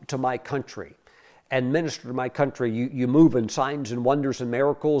come to my country and minister to my country. You move in signs and wonders and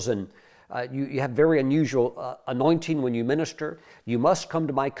miracles, and you have very unusual anointing when you minister. You must come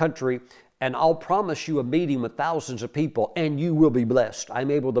to my country, and I'll promise you a meeting with thousands of people, and you will be blessed.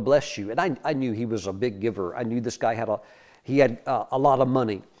 I'm able to bless you. And I knew he was a big giver. I knew this guy had a lot of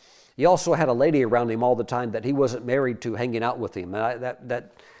money. He also had a lady around him all the time that he wasn't married to hanging out with him. And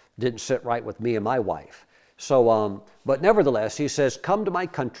that didn't sit right with me and my wife. So, but nevertheless, he says, come to my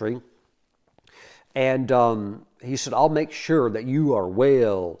country. And he said, I'll make sure that you are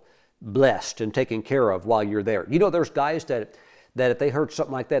well blessed and taken care of while you're there. There's guys that if they heard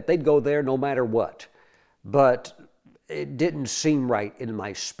something like that, they'd go there no matter what. But it didn't seem right in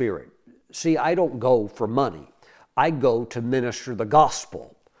my spirit. See, I don't go for money. I go to minister the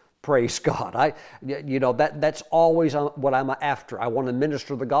gospel. Praise God. That's always what I'm after. I want to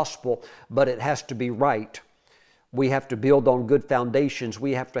minister the gospel, but it has to be right. We have to build on good foundations.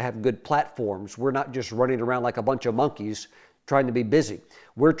 We have to have good platforms. We're not just running around like a bunch of monkeys trying to be busy.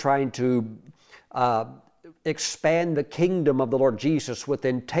 We're trying to expand the kingdom of the Lord Jesus with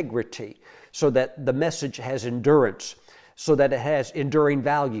integrity so that the message has endurance, so that it has enduring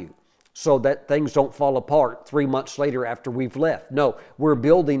value, so that things don't fall apart 3 months later after we've left. No, we're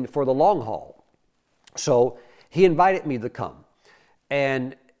building for the long haul. So he invited me to come,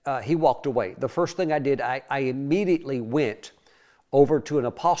 and he walked away. The first thing I did, I immediately went over to an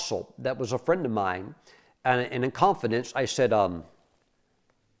apostle that was a friend of mine, and in confidence, I said to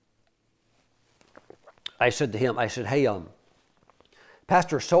him, hey,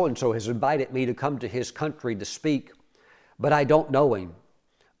 Pastor so-and-so has invited me to come to his country to speak, but I don't know him.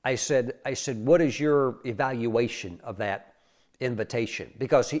 I said, what is your evaluation of that invitation?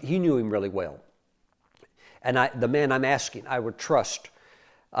 Because he knew him really well. And the man I'm asking, I would trust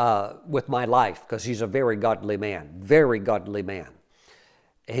with my life, because he's a very godly man.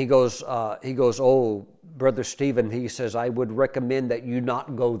 And he goes, oh, Brother Stephen, he says, I would recommend that you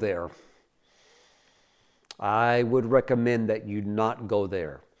not go there. I would recommend that you not go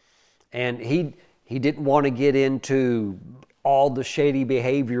there. And he didn't want to get into all the shady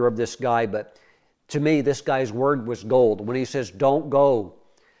behavior of this guy, but to me, this guy's word was gold. When he says, don't go,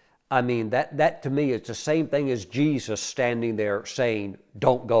 I mean, that to me is the same thing as Jesus standing there saying,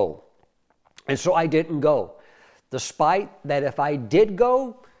 don't go. And so I didn't go. Despite that, if I did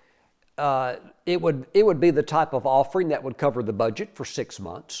go, it would be the type of offering that would cover the budget for 6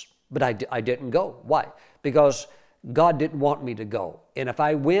 months. But I didn't go. Why? Because God didn't want me to go. And if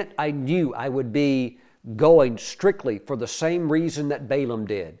I went, I knew I would be going strictly for the same reason that Balaam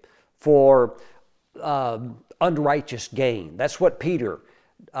did, for unrighteous gain. That's what Peter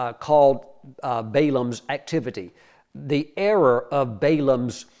called Balaam's activity. The error of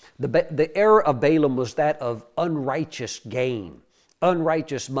Balaam's the error of Balaam was that of unrighteous gain,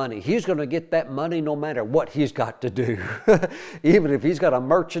 unrighteous money. He's going to get that money no matter what he's got to do. Even if he's got to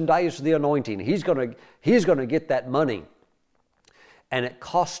merchandise the anointing, he's going to get that money. And it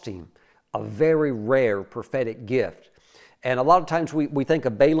cost him a very rare prophetic gift. And a lot of times we think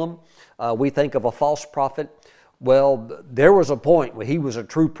of Balaam, we think of a false prophet. Well, there was a point where he was a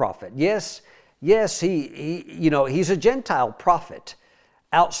true prophet. Yes, he's a Gentile prophet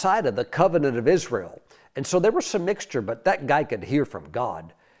outside of the covenant of Israel. And so there was some mixture, but that guy could hear from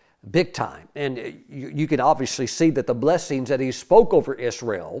God big time. And you can obviously see that the blessings that he spoke over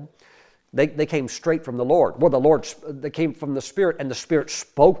Israel, they came straight from the Lord. Well, they came from the Spirit, and the Spirit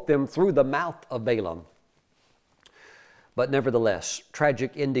spoke them through the mouth of Balaam. But nevertheless,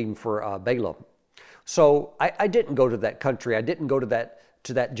 tragic ending for Balaam. So I didn't go to that country. I didn't go to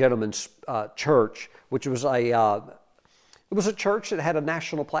that gentleman's church, which was It was a church that had a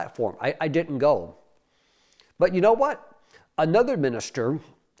national platform. I didn't go. But you know what? Another minister,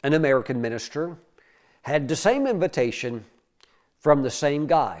 an American minister, had the same invitation from the same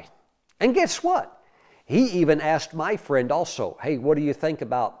guy. And guess what? He even asked my friend also, hey, what do you think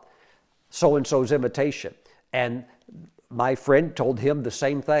about so-and-so's invitation? And my friend told him the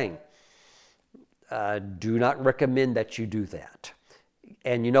same thing. Do not recommend that you do that.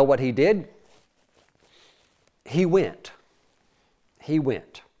 And you know what he did? He went. He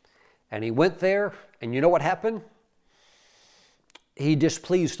went. And he went there, and you know what happened? He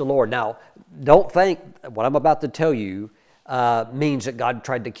displeased the Lord. Now, don't think what I'm about to tell you means that God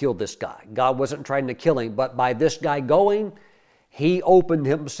tried to kill this guy. God wasn't trying to kill him, but by this guy going, he opened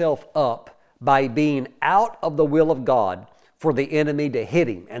himself up by being out of the will of God for the enemy to hit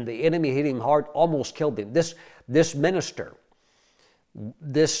him. And the enemy hit him hard, almost killed him. This minister,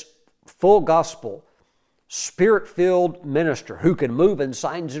 this full gospel, Spirit-filled minister who can move in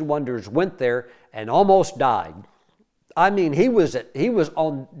signs and wonders went there and almost died. I mean, he was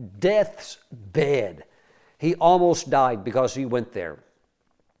on death's bed. He almost died because he went there.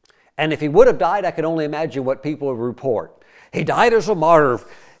 And if he would have died, I can only imagine what people would report. He died as a martyr.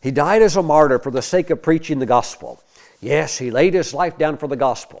 He died as a martyr for the sake of preaching the gospel. Yes, he laid his life down for the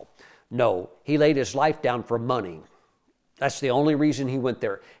gospel. No, he laid his life down for money. That's the only reason he went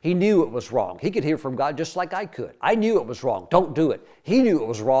there. He knew it was wrong. He could hear from God just like I could. I knew it was wrong. Don't do it. He knew it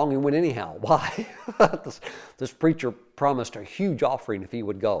was wrong and went anyhow. Why? This preacher promised a huge offering if he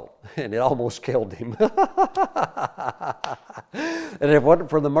would go, and it almost killed him. And if it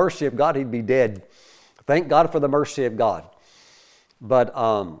wasn't for the mercy of God, he'd be dead. Thank God for the mercy of God. But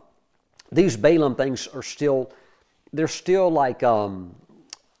these Balaam things are still, they're still like,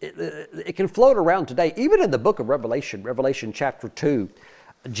 it can float around today. Even in the book of Revelation, Revelation chapter 2,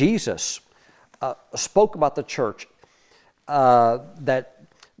 Jesus spoke about the church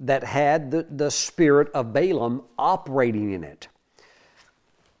that had the spirit of Balaam operating in it.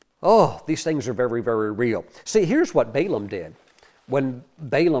 Oh, these things are very, very real. See, here's what Balaam did. When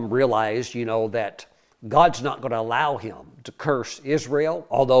Balaam realized, that God's not going to allow him to curse Israel,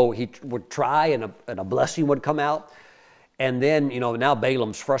 although he would try and a blessing would come out. And then, now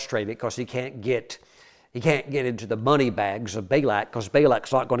Balaam's frustrated because he can't get into the money bags of Balak, because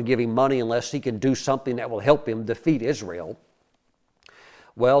Balak's not going to give him money unless he can do something that will help him defeat Israel.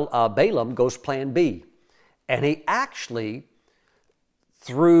 Well, Balaam goes plan B. And he actually,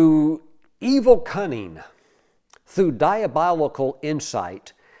 through evil cunning, through diabolical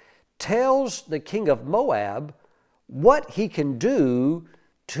insight, tells the king of Moab what he can do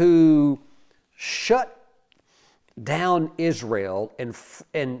to shut down Israel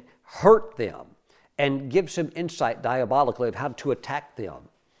and hurt them, and gives him insight diabolically of how to attack them.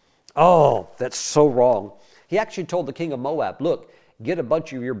 Oh, that's so wrong. He actually told the king of Moab, look, get a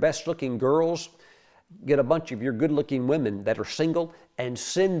bunch of your best looking girls, get a bunch of your good looking women that are single, and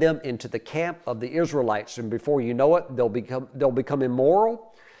send them into the camp of the Israelites. And before you know it, they'll become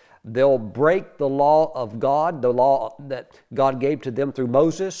immoral. They'll break the law of God, the law that God gave to them through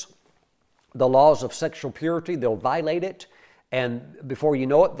Moses. The laws of sexual purity, they'll violate it, and before you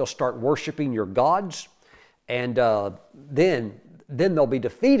know it, they'll start worshiping your gods, and then they'll be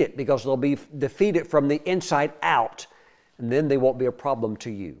defeated, because they'll be defeated from the inside out, and then they won't be a problem to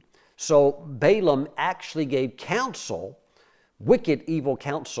you. So Balaam actually gave counsel, wicked, evil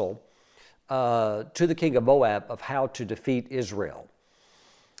counsel, to the king of Moab of how to defeat Israel.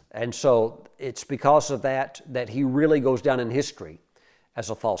 And so it's because of that he really goes down in history as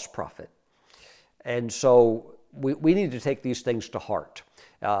a false prophet. And so we need to take these things to heart.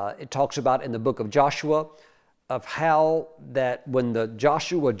 It talks about in the book of Joshua of how that when the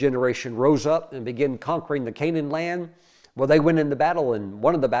Joshua generation rose up and began conquering the Canaan land, well, they went into battle, and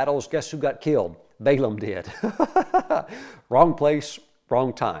one of the battles, guess who got killed? Balaam did. Wrong place,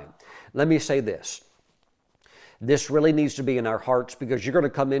 wrong time. Let me say this. This really needs to be in our hearts, because you're going to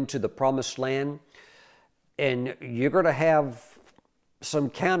come into the promised land and you're going to have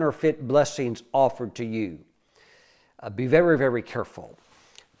some counterfeit blessings offered to you. Be very, very careful.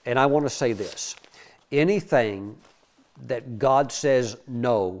 And I want to say this. Anything that God says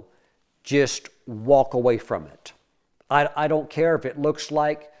no, just walk away from it. I don't care if it looks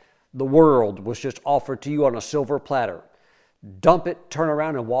like the world was just offered to you on a silver platter. Dump it, turn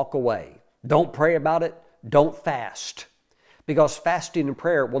around, and walk away. Don't pray about it. Don't fast. Because fasting and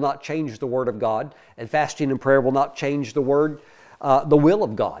prayer will not change the Word of God, and fasting and prayer will not change the will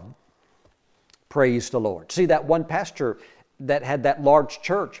of God. Praise the Lord. See, that one pastor that had that large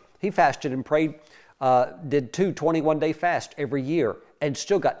church, he fasted and prayed, did 2 21-day fasts every year, and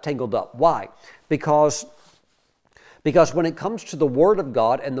still got tangled up. Why? Because Because when it comes to the Word of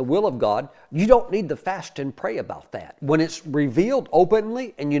God and the will of God, you don't need to fast and pray about that. When it's revealed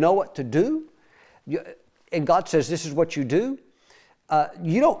openly and you know what to do, and God says this is what you do,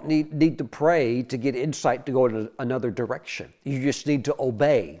 you don't need to pray to get insight to go in another direction. You just need to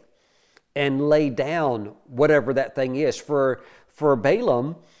obey and lay down whatever that thing is. For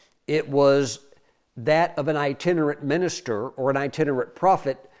Balaam, it was that of an itinerant minister or an itinerant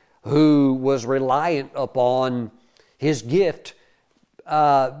prophet who was reliant upon his gift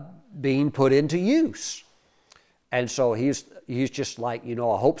being put into use. And so he's just like, I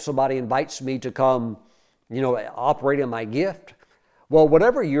hope somebody invites me to come, operate in my gift. Well,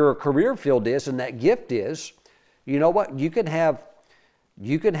 whatever your career field is and that gift is, you know what? You can have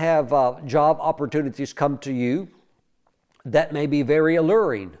job opportunities come to you that may be very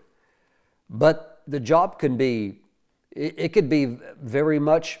alluring, but the job can be, it could be very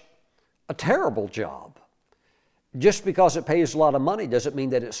much a terrible job. Just because it pays a lot of money doesn't mean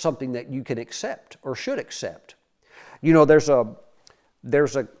that it's something that you can accept or should accept. There's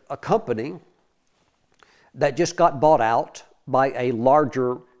a company that just got bought out by a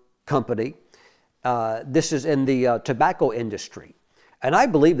larger company. This is in the tobacco industry. And I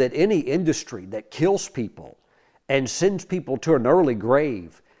believe that any industry that kills people and sends people to an early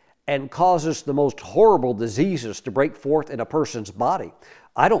grave and causes the most horrible diseases to break forth in a person's body,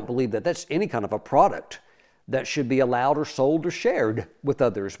 I don't believe that that's any kind of a product that should be allowed or sold or shared with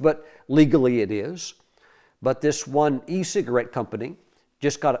others. But legally it is. But this one e-cigarette company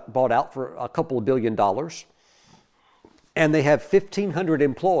just got bought out for a couple of $2 billion. And they have 1,500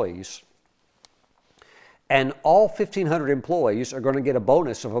 employees. And all 1,500 employees are going to get a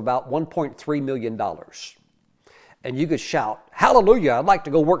bonus of about $1.3 million. And you could shout, hallelujah, I'd like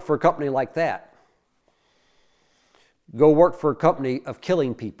to go work for a company like that. Go work for a company of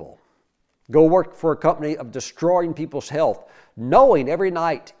killing people. Go work for a company of destroying people's health, knowing every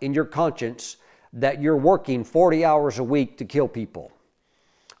night in your conscience that you're working 40 hours a week to kill people.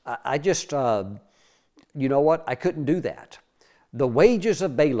 I just, you know what? I couldn't do that. The wages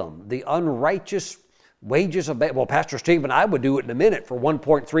of Balaam, the unrighteous wages of Balaam. Well, Pastor Stephen, I would do it in a minute for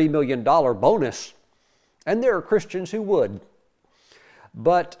 $1.3 million bonus. And there are Christians who would.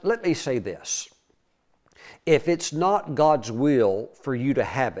 But let me say this. If it's not God's will for you to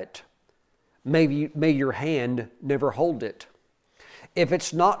have it, may your hand never hold it. If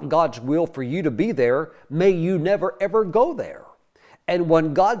it's not God's will for you to be there, may you never ever go there. And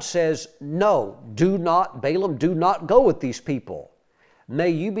when God says, no, do not, Balaam, do not go with these people, may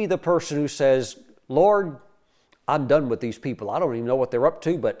you be the person who says, Lord, I'm done with these people. I don't even know what they're up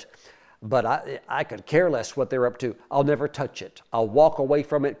to, but I could care less what they're up to. I'll never touch it. I'll walk away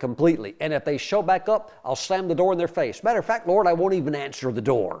from it completely. And if they show back up, I'll slam the door in their face. Matter of fact, Lord, I won't even answer the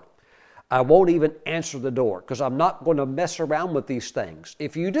door. I won't even answer the door because I'm not going to mess around with these things.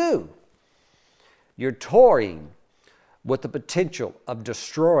 If you do, you're toying with the potential of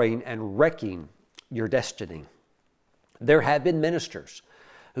destroying and wrecking your destiny. There have been ministers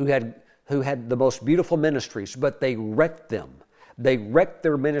who had the most beautiful ministries, but they wrecked them. They wrecked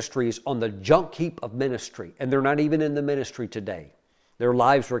their ministries on the junk heap of ministry, and they're not even in the ministry today. Their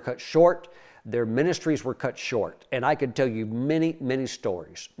lives were cut short. Their ministries were cut short. And I could tell you many, many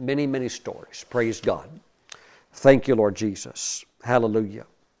stories. Many, many stories. Praise God. Thank you, Lord Jesus. Hallelujah.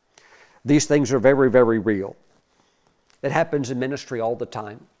 These things are very, very real. It happens in ministry all the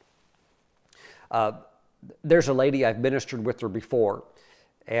time. There's a lady, I've ministered with her before,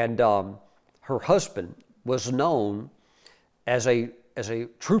 and her husband was known as a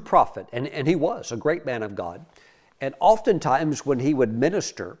true prophet, and he was a great man of God. And oftentimes when he would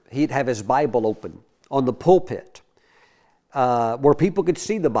minister, he'd have his Bible open on the pulpit where people could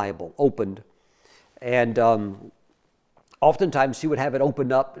see the Bible opened. And oftentimes he would have it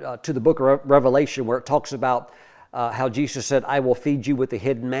opened up to the book of Revelation where it talks about how Jesus said, I will feed you with the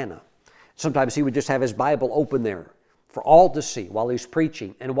hidden manna. Sometimes he would just have his Bible open there for all to see while he's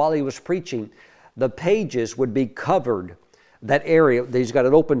preaching. And while he was preaching, the pages would be covered. That area that he's got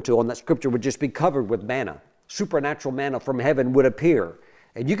it open to on that scripture would just be covered with manna. Supernatural manna from heaven would appear.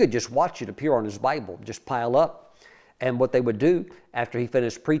 And you could just watch it appear on his Bible, just pile up. And what they would do after he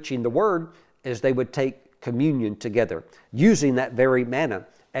finished preaching the word is they would take communion together, using that very manna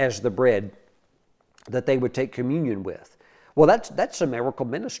as the bread that they would take communion with. Well, that's a miracle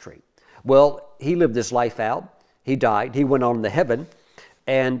ministry. Well, he lived his life out. He died. He went on to heaven.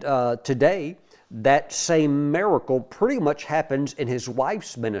 And today, that same miracle pretty much happens in his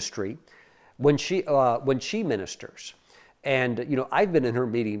wife's ministry when she ministers. And, I've been in her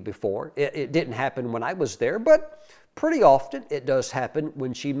meeting before. It didn't happen when I was there, but pretty often it does happen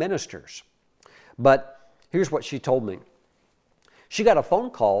when she ministers. But Here's what she told me. She got a phone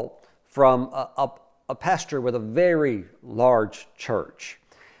call from a pastor with a very large church.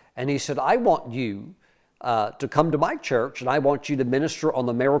 And he said, I want you to come to my church, and I want you to minister on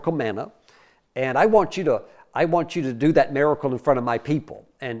the miracle manna. And I want you to do that miracle in front of my people.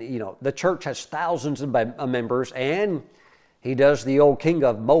 And, you know, the church has thousands of members, and he does the old king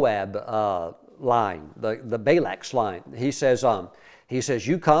of Moab line, the Balak's line. He says,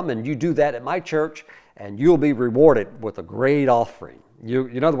 you come and you do that at my church, and you'll be rewarded with a great offering.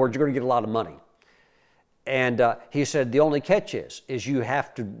 In other words, you're going to get a lot of money. And he said, the only catch is you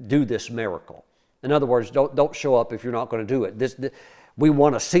have to do this miracle. In other words, don't show up if you're not going to do it. We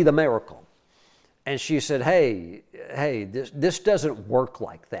want to see the miracle. And she said, hey, this doesn't work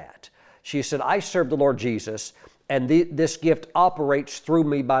like that. She said, I serve the Lord Jesus, and this gift operates through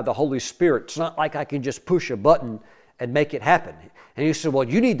me by the Holy Spirit. It's not like I can just push a button and make it happen. And he said, well,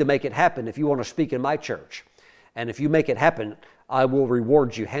 you need to make it happen if you want to speak in my church. And if you make it happen, I will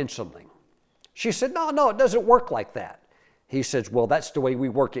reward you handsomely. She said, no, it doesn't work like that. He says, well, that's the way we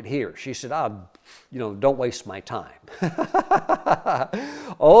work it here. She said, don't waste my time.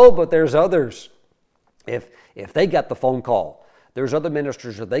 Oh, but there's others. If they got the phone call, there's other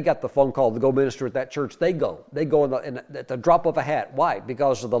ministers, if they got the phone call to go minister at that church, they go. They go at the drop of a hat. Why?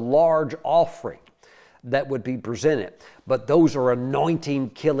 Because of the large offering that would be presented. But those are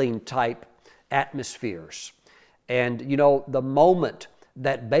anointing-killing type atmospheres. And, you know, the moment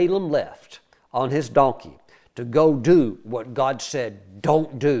that Balaam left on his donkey to go do what God said,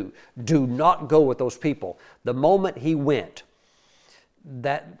 don't do not go with those people. The moment he went,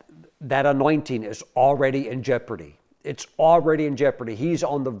 that anointing is already in jeopardy. It's already in jeopardy. He's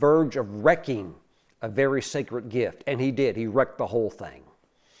on the verge of wrecking a very sacred gift. And he did. He wrecked the whole thing.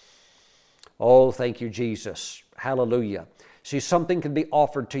 Oh, thank you, Jesus. Hallelujah. See, something can be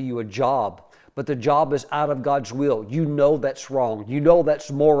offered to you, a job, but the job is out of God's will. You know that's wrong. You know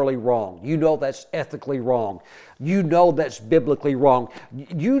that's morally wrong. You know that's ethically wrong. You know that's biblically wrong.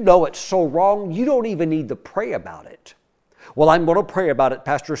 You know it's so wrong, you don't even need to pray about it. Well, I'm going to pray about it,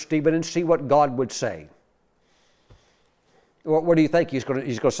 Pastor Stephen, and see what God would say. What do you think? He's going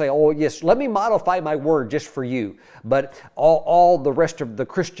to say, oh, yes, let me modify my word just for you. But all the rest of the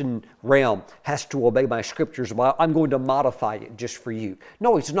Christian realm has to obey my scriptures. Well, I'm going to modify it just for you.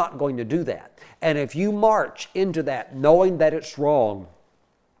 No, he's not going to do that. And if you march into that knowing that it's wrong,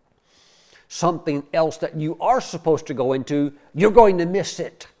 something else that you are supposed to go into, you're going to miss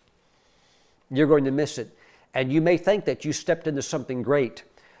it. You're going to miss it. And you may think that you stepped into something great.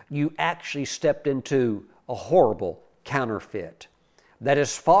 You actually stepped into a horrible counterfeit that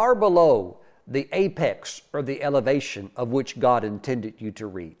is far below the apex or the elevation of which God intended you to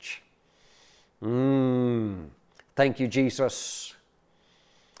reach. Thank you, Jesus.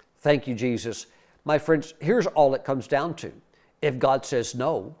 Thank you, Jesus. My friends, here's all it comes down to. If God says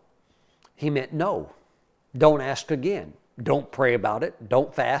no, He meant no. Don't ask again. Don't pray about it.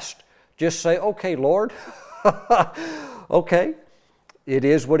 Don't fast. Just say, okay, Lord. Okay, it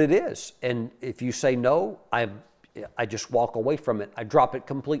is what it is. And if you say no, I just walk away from it. I drop it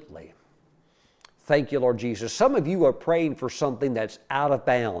completely. Thank you, Lord Jesus. Some of you are praying for something that's out of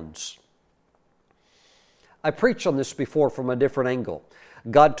bounds. I preached on this before from a different angle.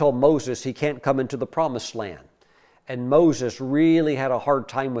 God told Moses he can't come into the promised land. And Moses really had a hard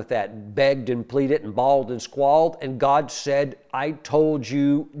time with that, begged and pleaded and bawled and squalled. And God said, I told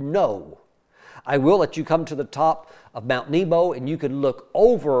you no. I will let you come to the top of Mount Nebo, and you can look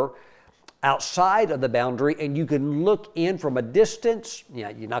over outside of the boundary, and you can look in from a distance. Yeah,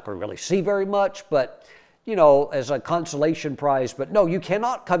 you're not going to really see very much, but, you know, as a consolation prize. But no, you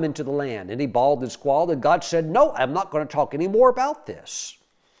cannot come into the land. And he bawled and squalled, and God said, no, I'm not going to talk any more about this.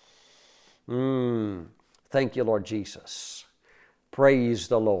 Thank you, Lord Jesus. Praise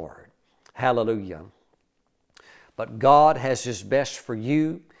the Lord. Hallelujah. But God has His best for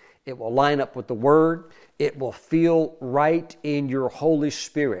you. It will line up with the Word. It will feel right in your Holy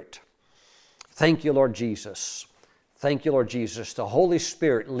Spirit. Thank you, Lord Jesus. Thank you, Lord Jesus. The Holy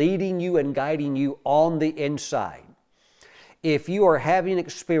Spirit leading you and guiding you on the inside. If you are having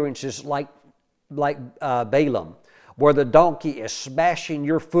experiences like Balaam, where the donkey is smashing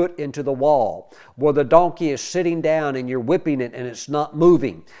your foot into the wall, where the donkey is sitting down and you're whipping it and it's not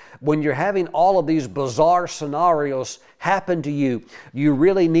moving, when you're having all of these bizarre scenarios happen to you, you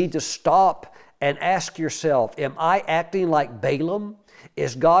really need to stop and ask yourself, am I acting like Balaam?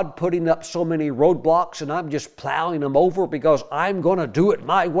 Is God putting up so many roadblocks and I'm just plowing them over because I'm going to do it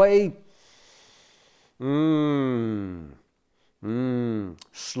my way?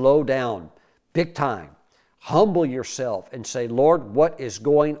 Slow down, big time. Humble yourself and say, Lord, what is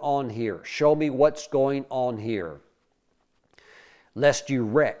going on here? Show me what's going on here. Lest you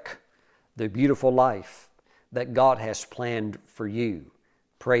wreck the beautiful life that God has planned for you.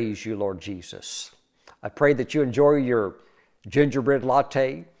 Praise you, Lord Jesus. I pray that you enjoy your gingerbread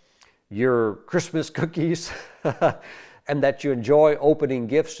latte, your Christmas cookies, and that you enjoy opening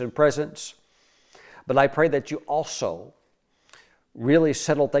gifts and presents. But I pray that you also really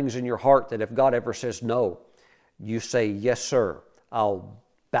settle things in your heart that if God ever says no, you say, yes, sir, I'll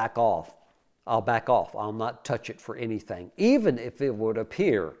back off. I'll back off. I'll not touch it for anything, even if it would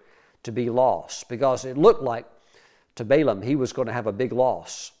appear to be loss, because it looked like to Balaam he was going to have a big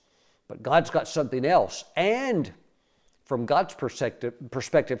loss. But God's got something else, and from God's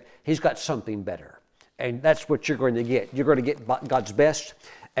perspective, He's got something better. And that's what you're going to get. You're going to get God's best,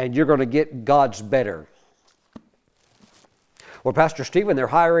 and you're going to get God's better. Well, Pastor Stephen, they're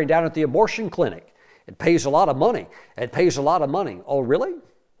hiring down at the abortion clinic. It pays a lot of money. It pays a lot of money. Oh, really?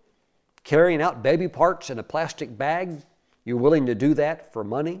 Carrying out baby parts in a plastic bag? You're willing to do that for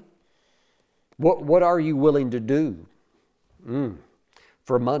money? What are you willing to do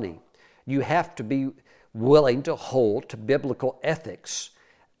for money? You have to be willing to hold to biblical ethics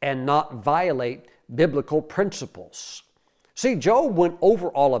and not violate biblical principles. See, Job went over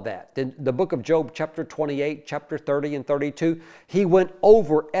all of that. In the book of Job, chapter 28, chapter 30 and 32, he went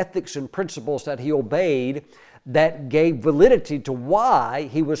over ethics and principles that he obeyed that gave validity to why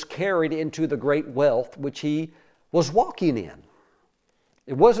he was carried into the great wealth which he was walking in.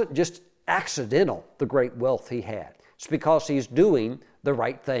 It wasn't just accidental, the great wealth he had. It's because he's doing the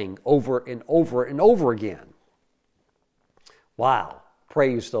right thing over and over and over again. Wow,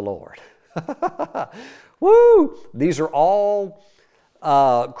 praise the Lord. Woo! These are all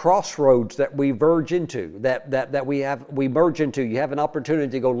crossroads that we verge into, that we merge into. You have an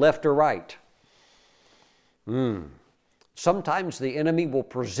opportunity to go left or right. Sometimes the enemy will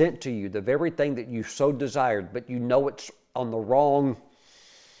present to you the very thing that you so desired, but you know it's on the wrong.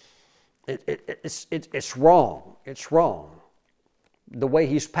 It's wrong. It's wrong. The way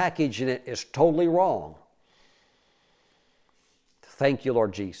he's packaging it is totally wrong. Thank you,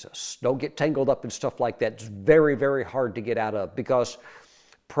 Lord Jesus. Don't get tangled up in stuff like that. It's very, very hard to get out of, because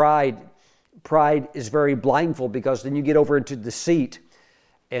pride is very blindfold, because then you get over into deceit.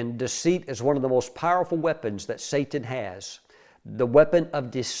 And deceit is one of the most powerful weapons that Satan has, the weapon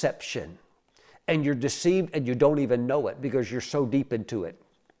of deception. And you're deceived and you don't even know it because you're so deep into it.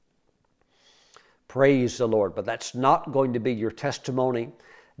 Praise the Lord. But that's not going to be your testimony.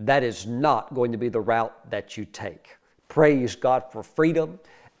 That is not going to be the route that you take. Praise God for freedom.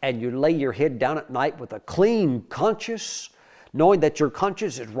 And you lay your head down at night with a clean conscience, knowing that your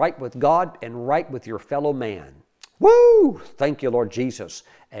conscience is right with God and right with your fellow man. Woo! Thank you, Lord Jesus.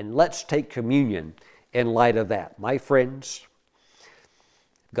 And let's take communion in light of that. My friends,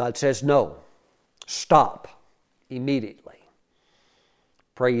 God says no. Stop immediately.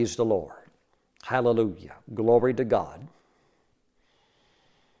 Praise the Lord. Hallelujah. Glory to God.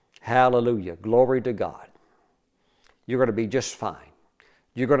 Hallelujah. Glory to God. You're going to be just fine.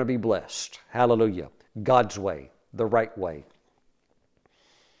 You're going to be blessed. Hallelujah. God's way, the right way.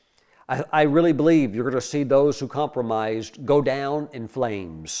 I really believe you're going to see those who compromised go down in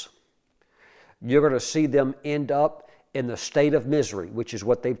flames. You're going to see them end up in the state of misery, which is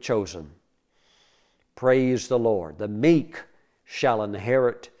what they've chosen. Praise the Lord. The meek shall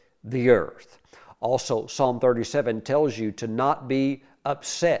inherit the earth. Also, Psalm 37 tells you to not be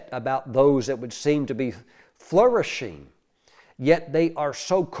upset about those that would seem to be flourishing, yet they are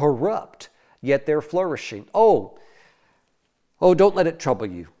so corrupt, yet they're flourishing. Oh, don't let it trouble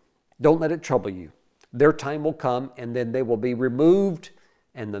you. Don't let it trouble you. Their time will come, and then they will be removed,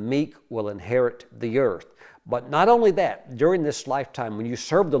 and the meek will inherit the earth. But not only that, during this lifetime, when you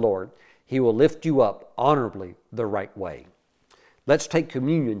serve the Lord, He will lift you up honorably the right way. Let's take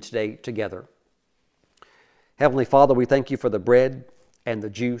communion today together. Heavenly Father, we thank You for the bread and the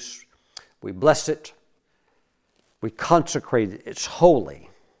juice. We bless it. We consecrate it. It's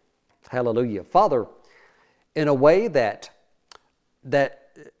holy. Hallelujah. Father, in a way that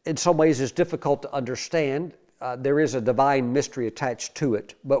in some ways is difficult to understand, there is a divine mystery attached to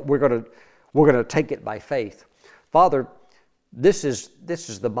it, but we're going to take it by faith. Father, this is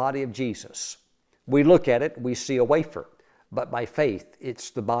the body of Jesus. We look at it, we see a wafer, but by faith, it's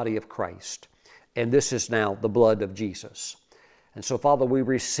the body of Christ. And this is now the blood of Jesus. And so, Father, we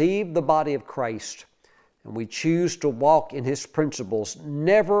receive the body of Christ, and we choose to walk in His principles,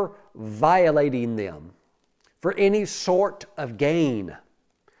 never violating them for any sort of gain.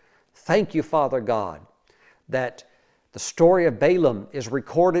 Thank You, Father God, that the story of Balaam is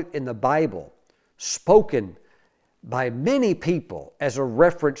recorded in the Bible spoken by many people as a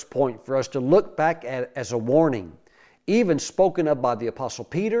reference point for us to look back at as a warning, even spoken of by the Apostle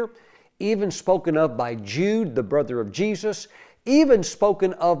Peter, even spoken of by Jude, the brother of Jesus, even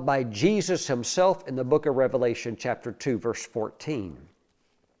spoken of by Jesus himself in the book of Revelation chapter 2, verse 14.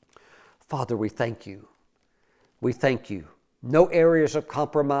 Father, we thank you. We thank you. No areas of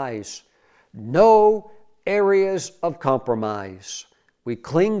compromise. No areas of compromise. We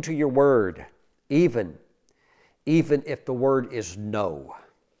cling to your word, even if the word is no.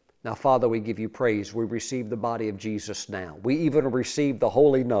 Now, Father, we give you praise. We receive the body of Jesus now. We even receive the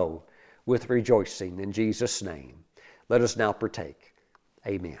holy no with rejoicing in Jesus' name. Let us now partake.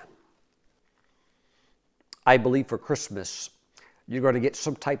 Amen. I believe for Christmas, you're going to get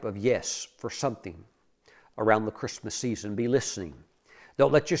some type of yes for something around the Christmas season. Be listening.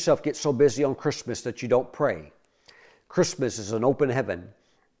 Don't let yourself get so busy on Christmas that you don't pray. Christmas is an open heaven,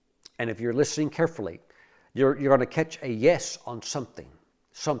 and if you're listening carefully, you're going to catch a yes on something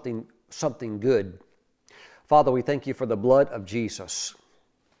good. Father, we thank you for the blood of Jesus.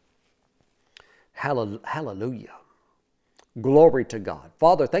 Hallelujah. Glory to God.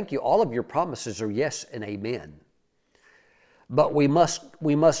 Father, thank you. All of your promises are yes and amen. But we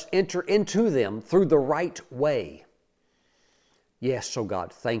must enter into them through the right way. Yes, oh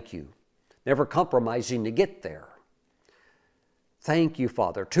God, thank you. Never compromising to get there. Thank you,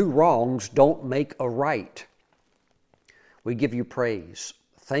 Father. Two wrongs don't make a right. We give you praise.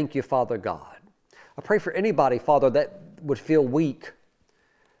 Thank you, Father God. I pray for anybody, Father, that would feel weak,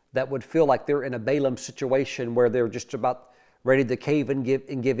 that would feel like they're in a Balaam situation where they're just about ready to cave and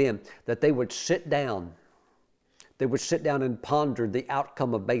give in, that they would sit down. They would sit down and ponder the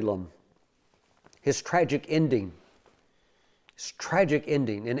outcome of Balaam, his tragic ending,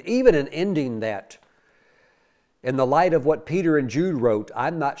 and even an ending that, in the light of what Peter and Jude wrote,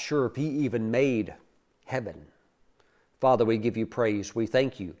 I'm not sure if he even made heaven. Father, we give you praise. We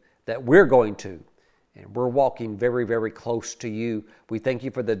thank you that we're going to, and we're walking very, very close to you. We thank you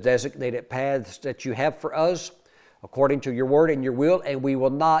for the designated paths that you have for us, according to your word and your will, and we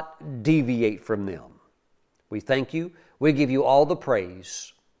will not deviate from them. We thank you. We give you all the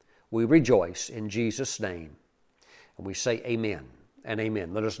praise. We rejoice in Jesus' name. And we say amen and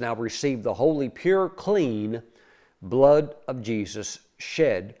amen. Let us now receive the holy, pure, clean blood of Jesus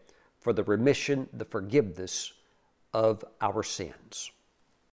shed for the remission, the forgiveness of our sins.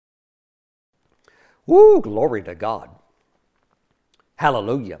 Woo, glory to God.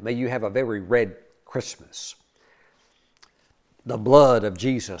 Hallelujah. May you have a very red Christmas. The blood of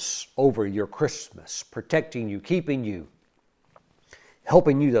Jesus over your Christmas, protecting you, keeping you,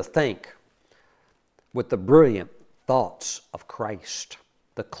 helping you to think with the brilliant thoughts of Christ,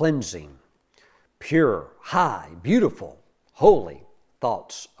 the cleansing, pure, high, beautiful, holy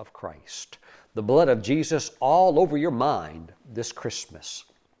thoughts of Christ. The blood of Jesus all over your mind this Christmas,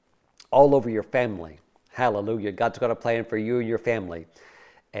 all over your family. Hallelujah. God's got a plan for you and your family,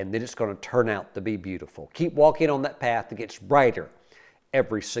 and then it's going to turn out to be beautiful. Keep walking on that path that gets brighter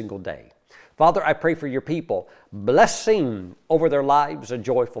every single day. Father, I pray for your people, blessing over their lives, a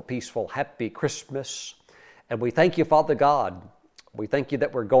joyful, peaceful, happy Christmas. And we thank you, Father God. We thank you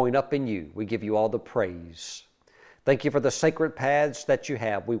that we're going up in you. We give you all the praise. Thank you for the sacred paths that you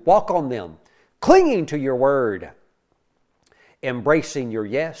have. We walk on them, clinging to your word, embracing your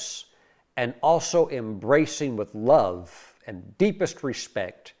yes, and also embracing with love and deepest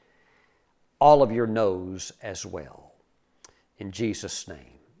respect all of your no's as well. In Jesus'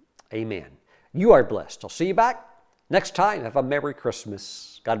 name, amen. You are blessed. I'll see you back next time. Have a Merry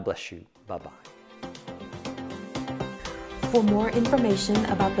Christmas. God bless you. Bye-bye. For more information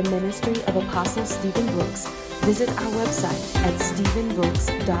about the ministry of Apostle Stephen Brooks, visit our website at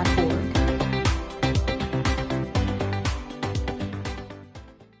stephenbrooks.org.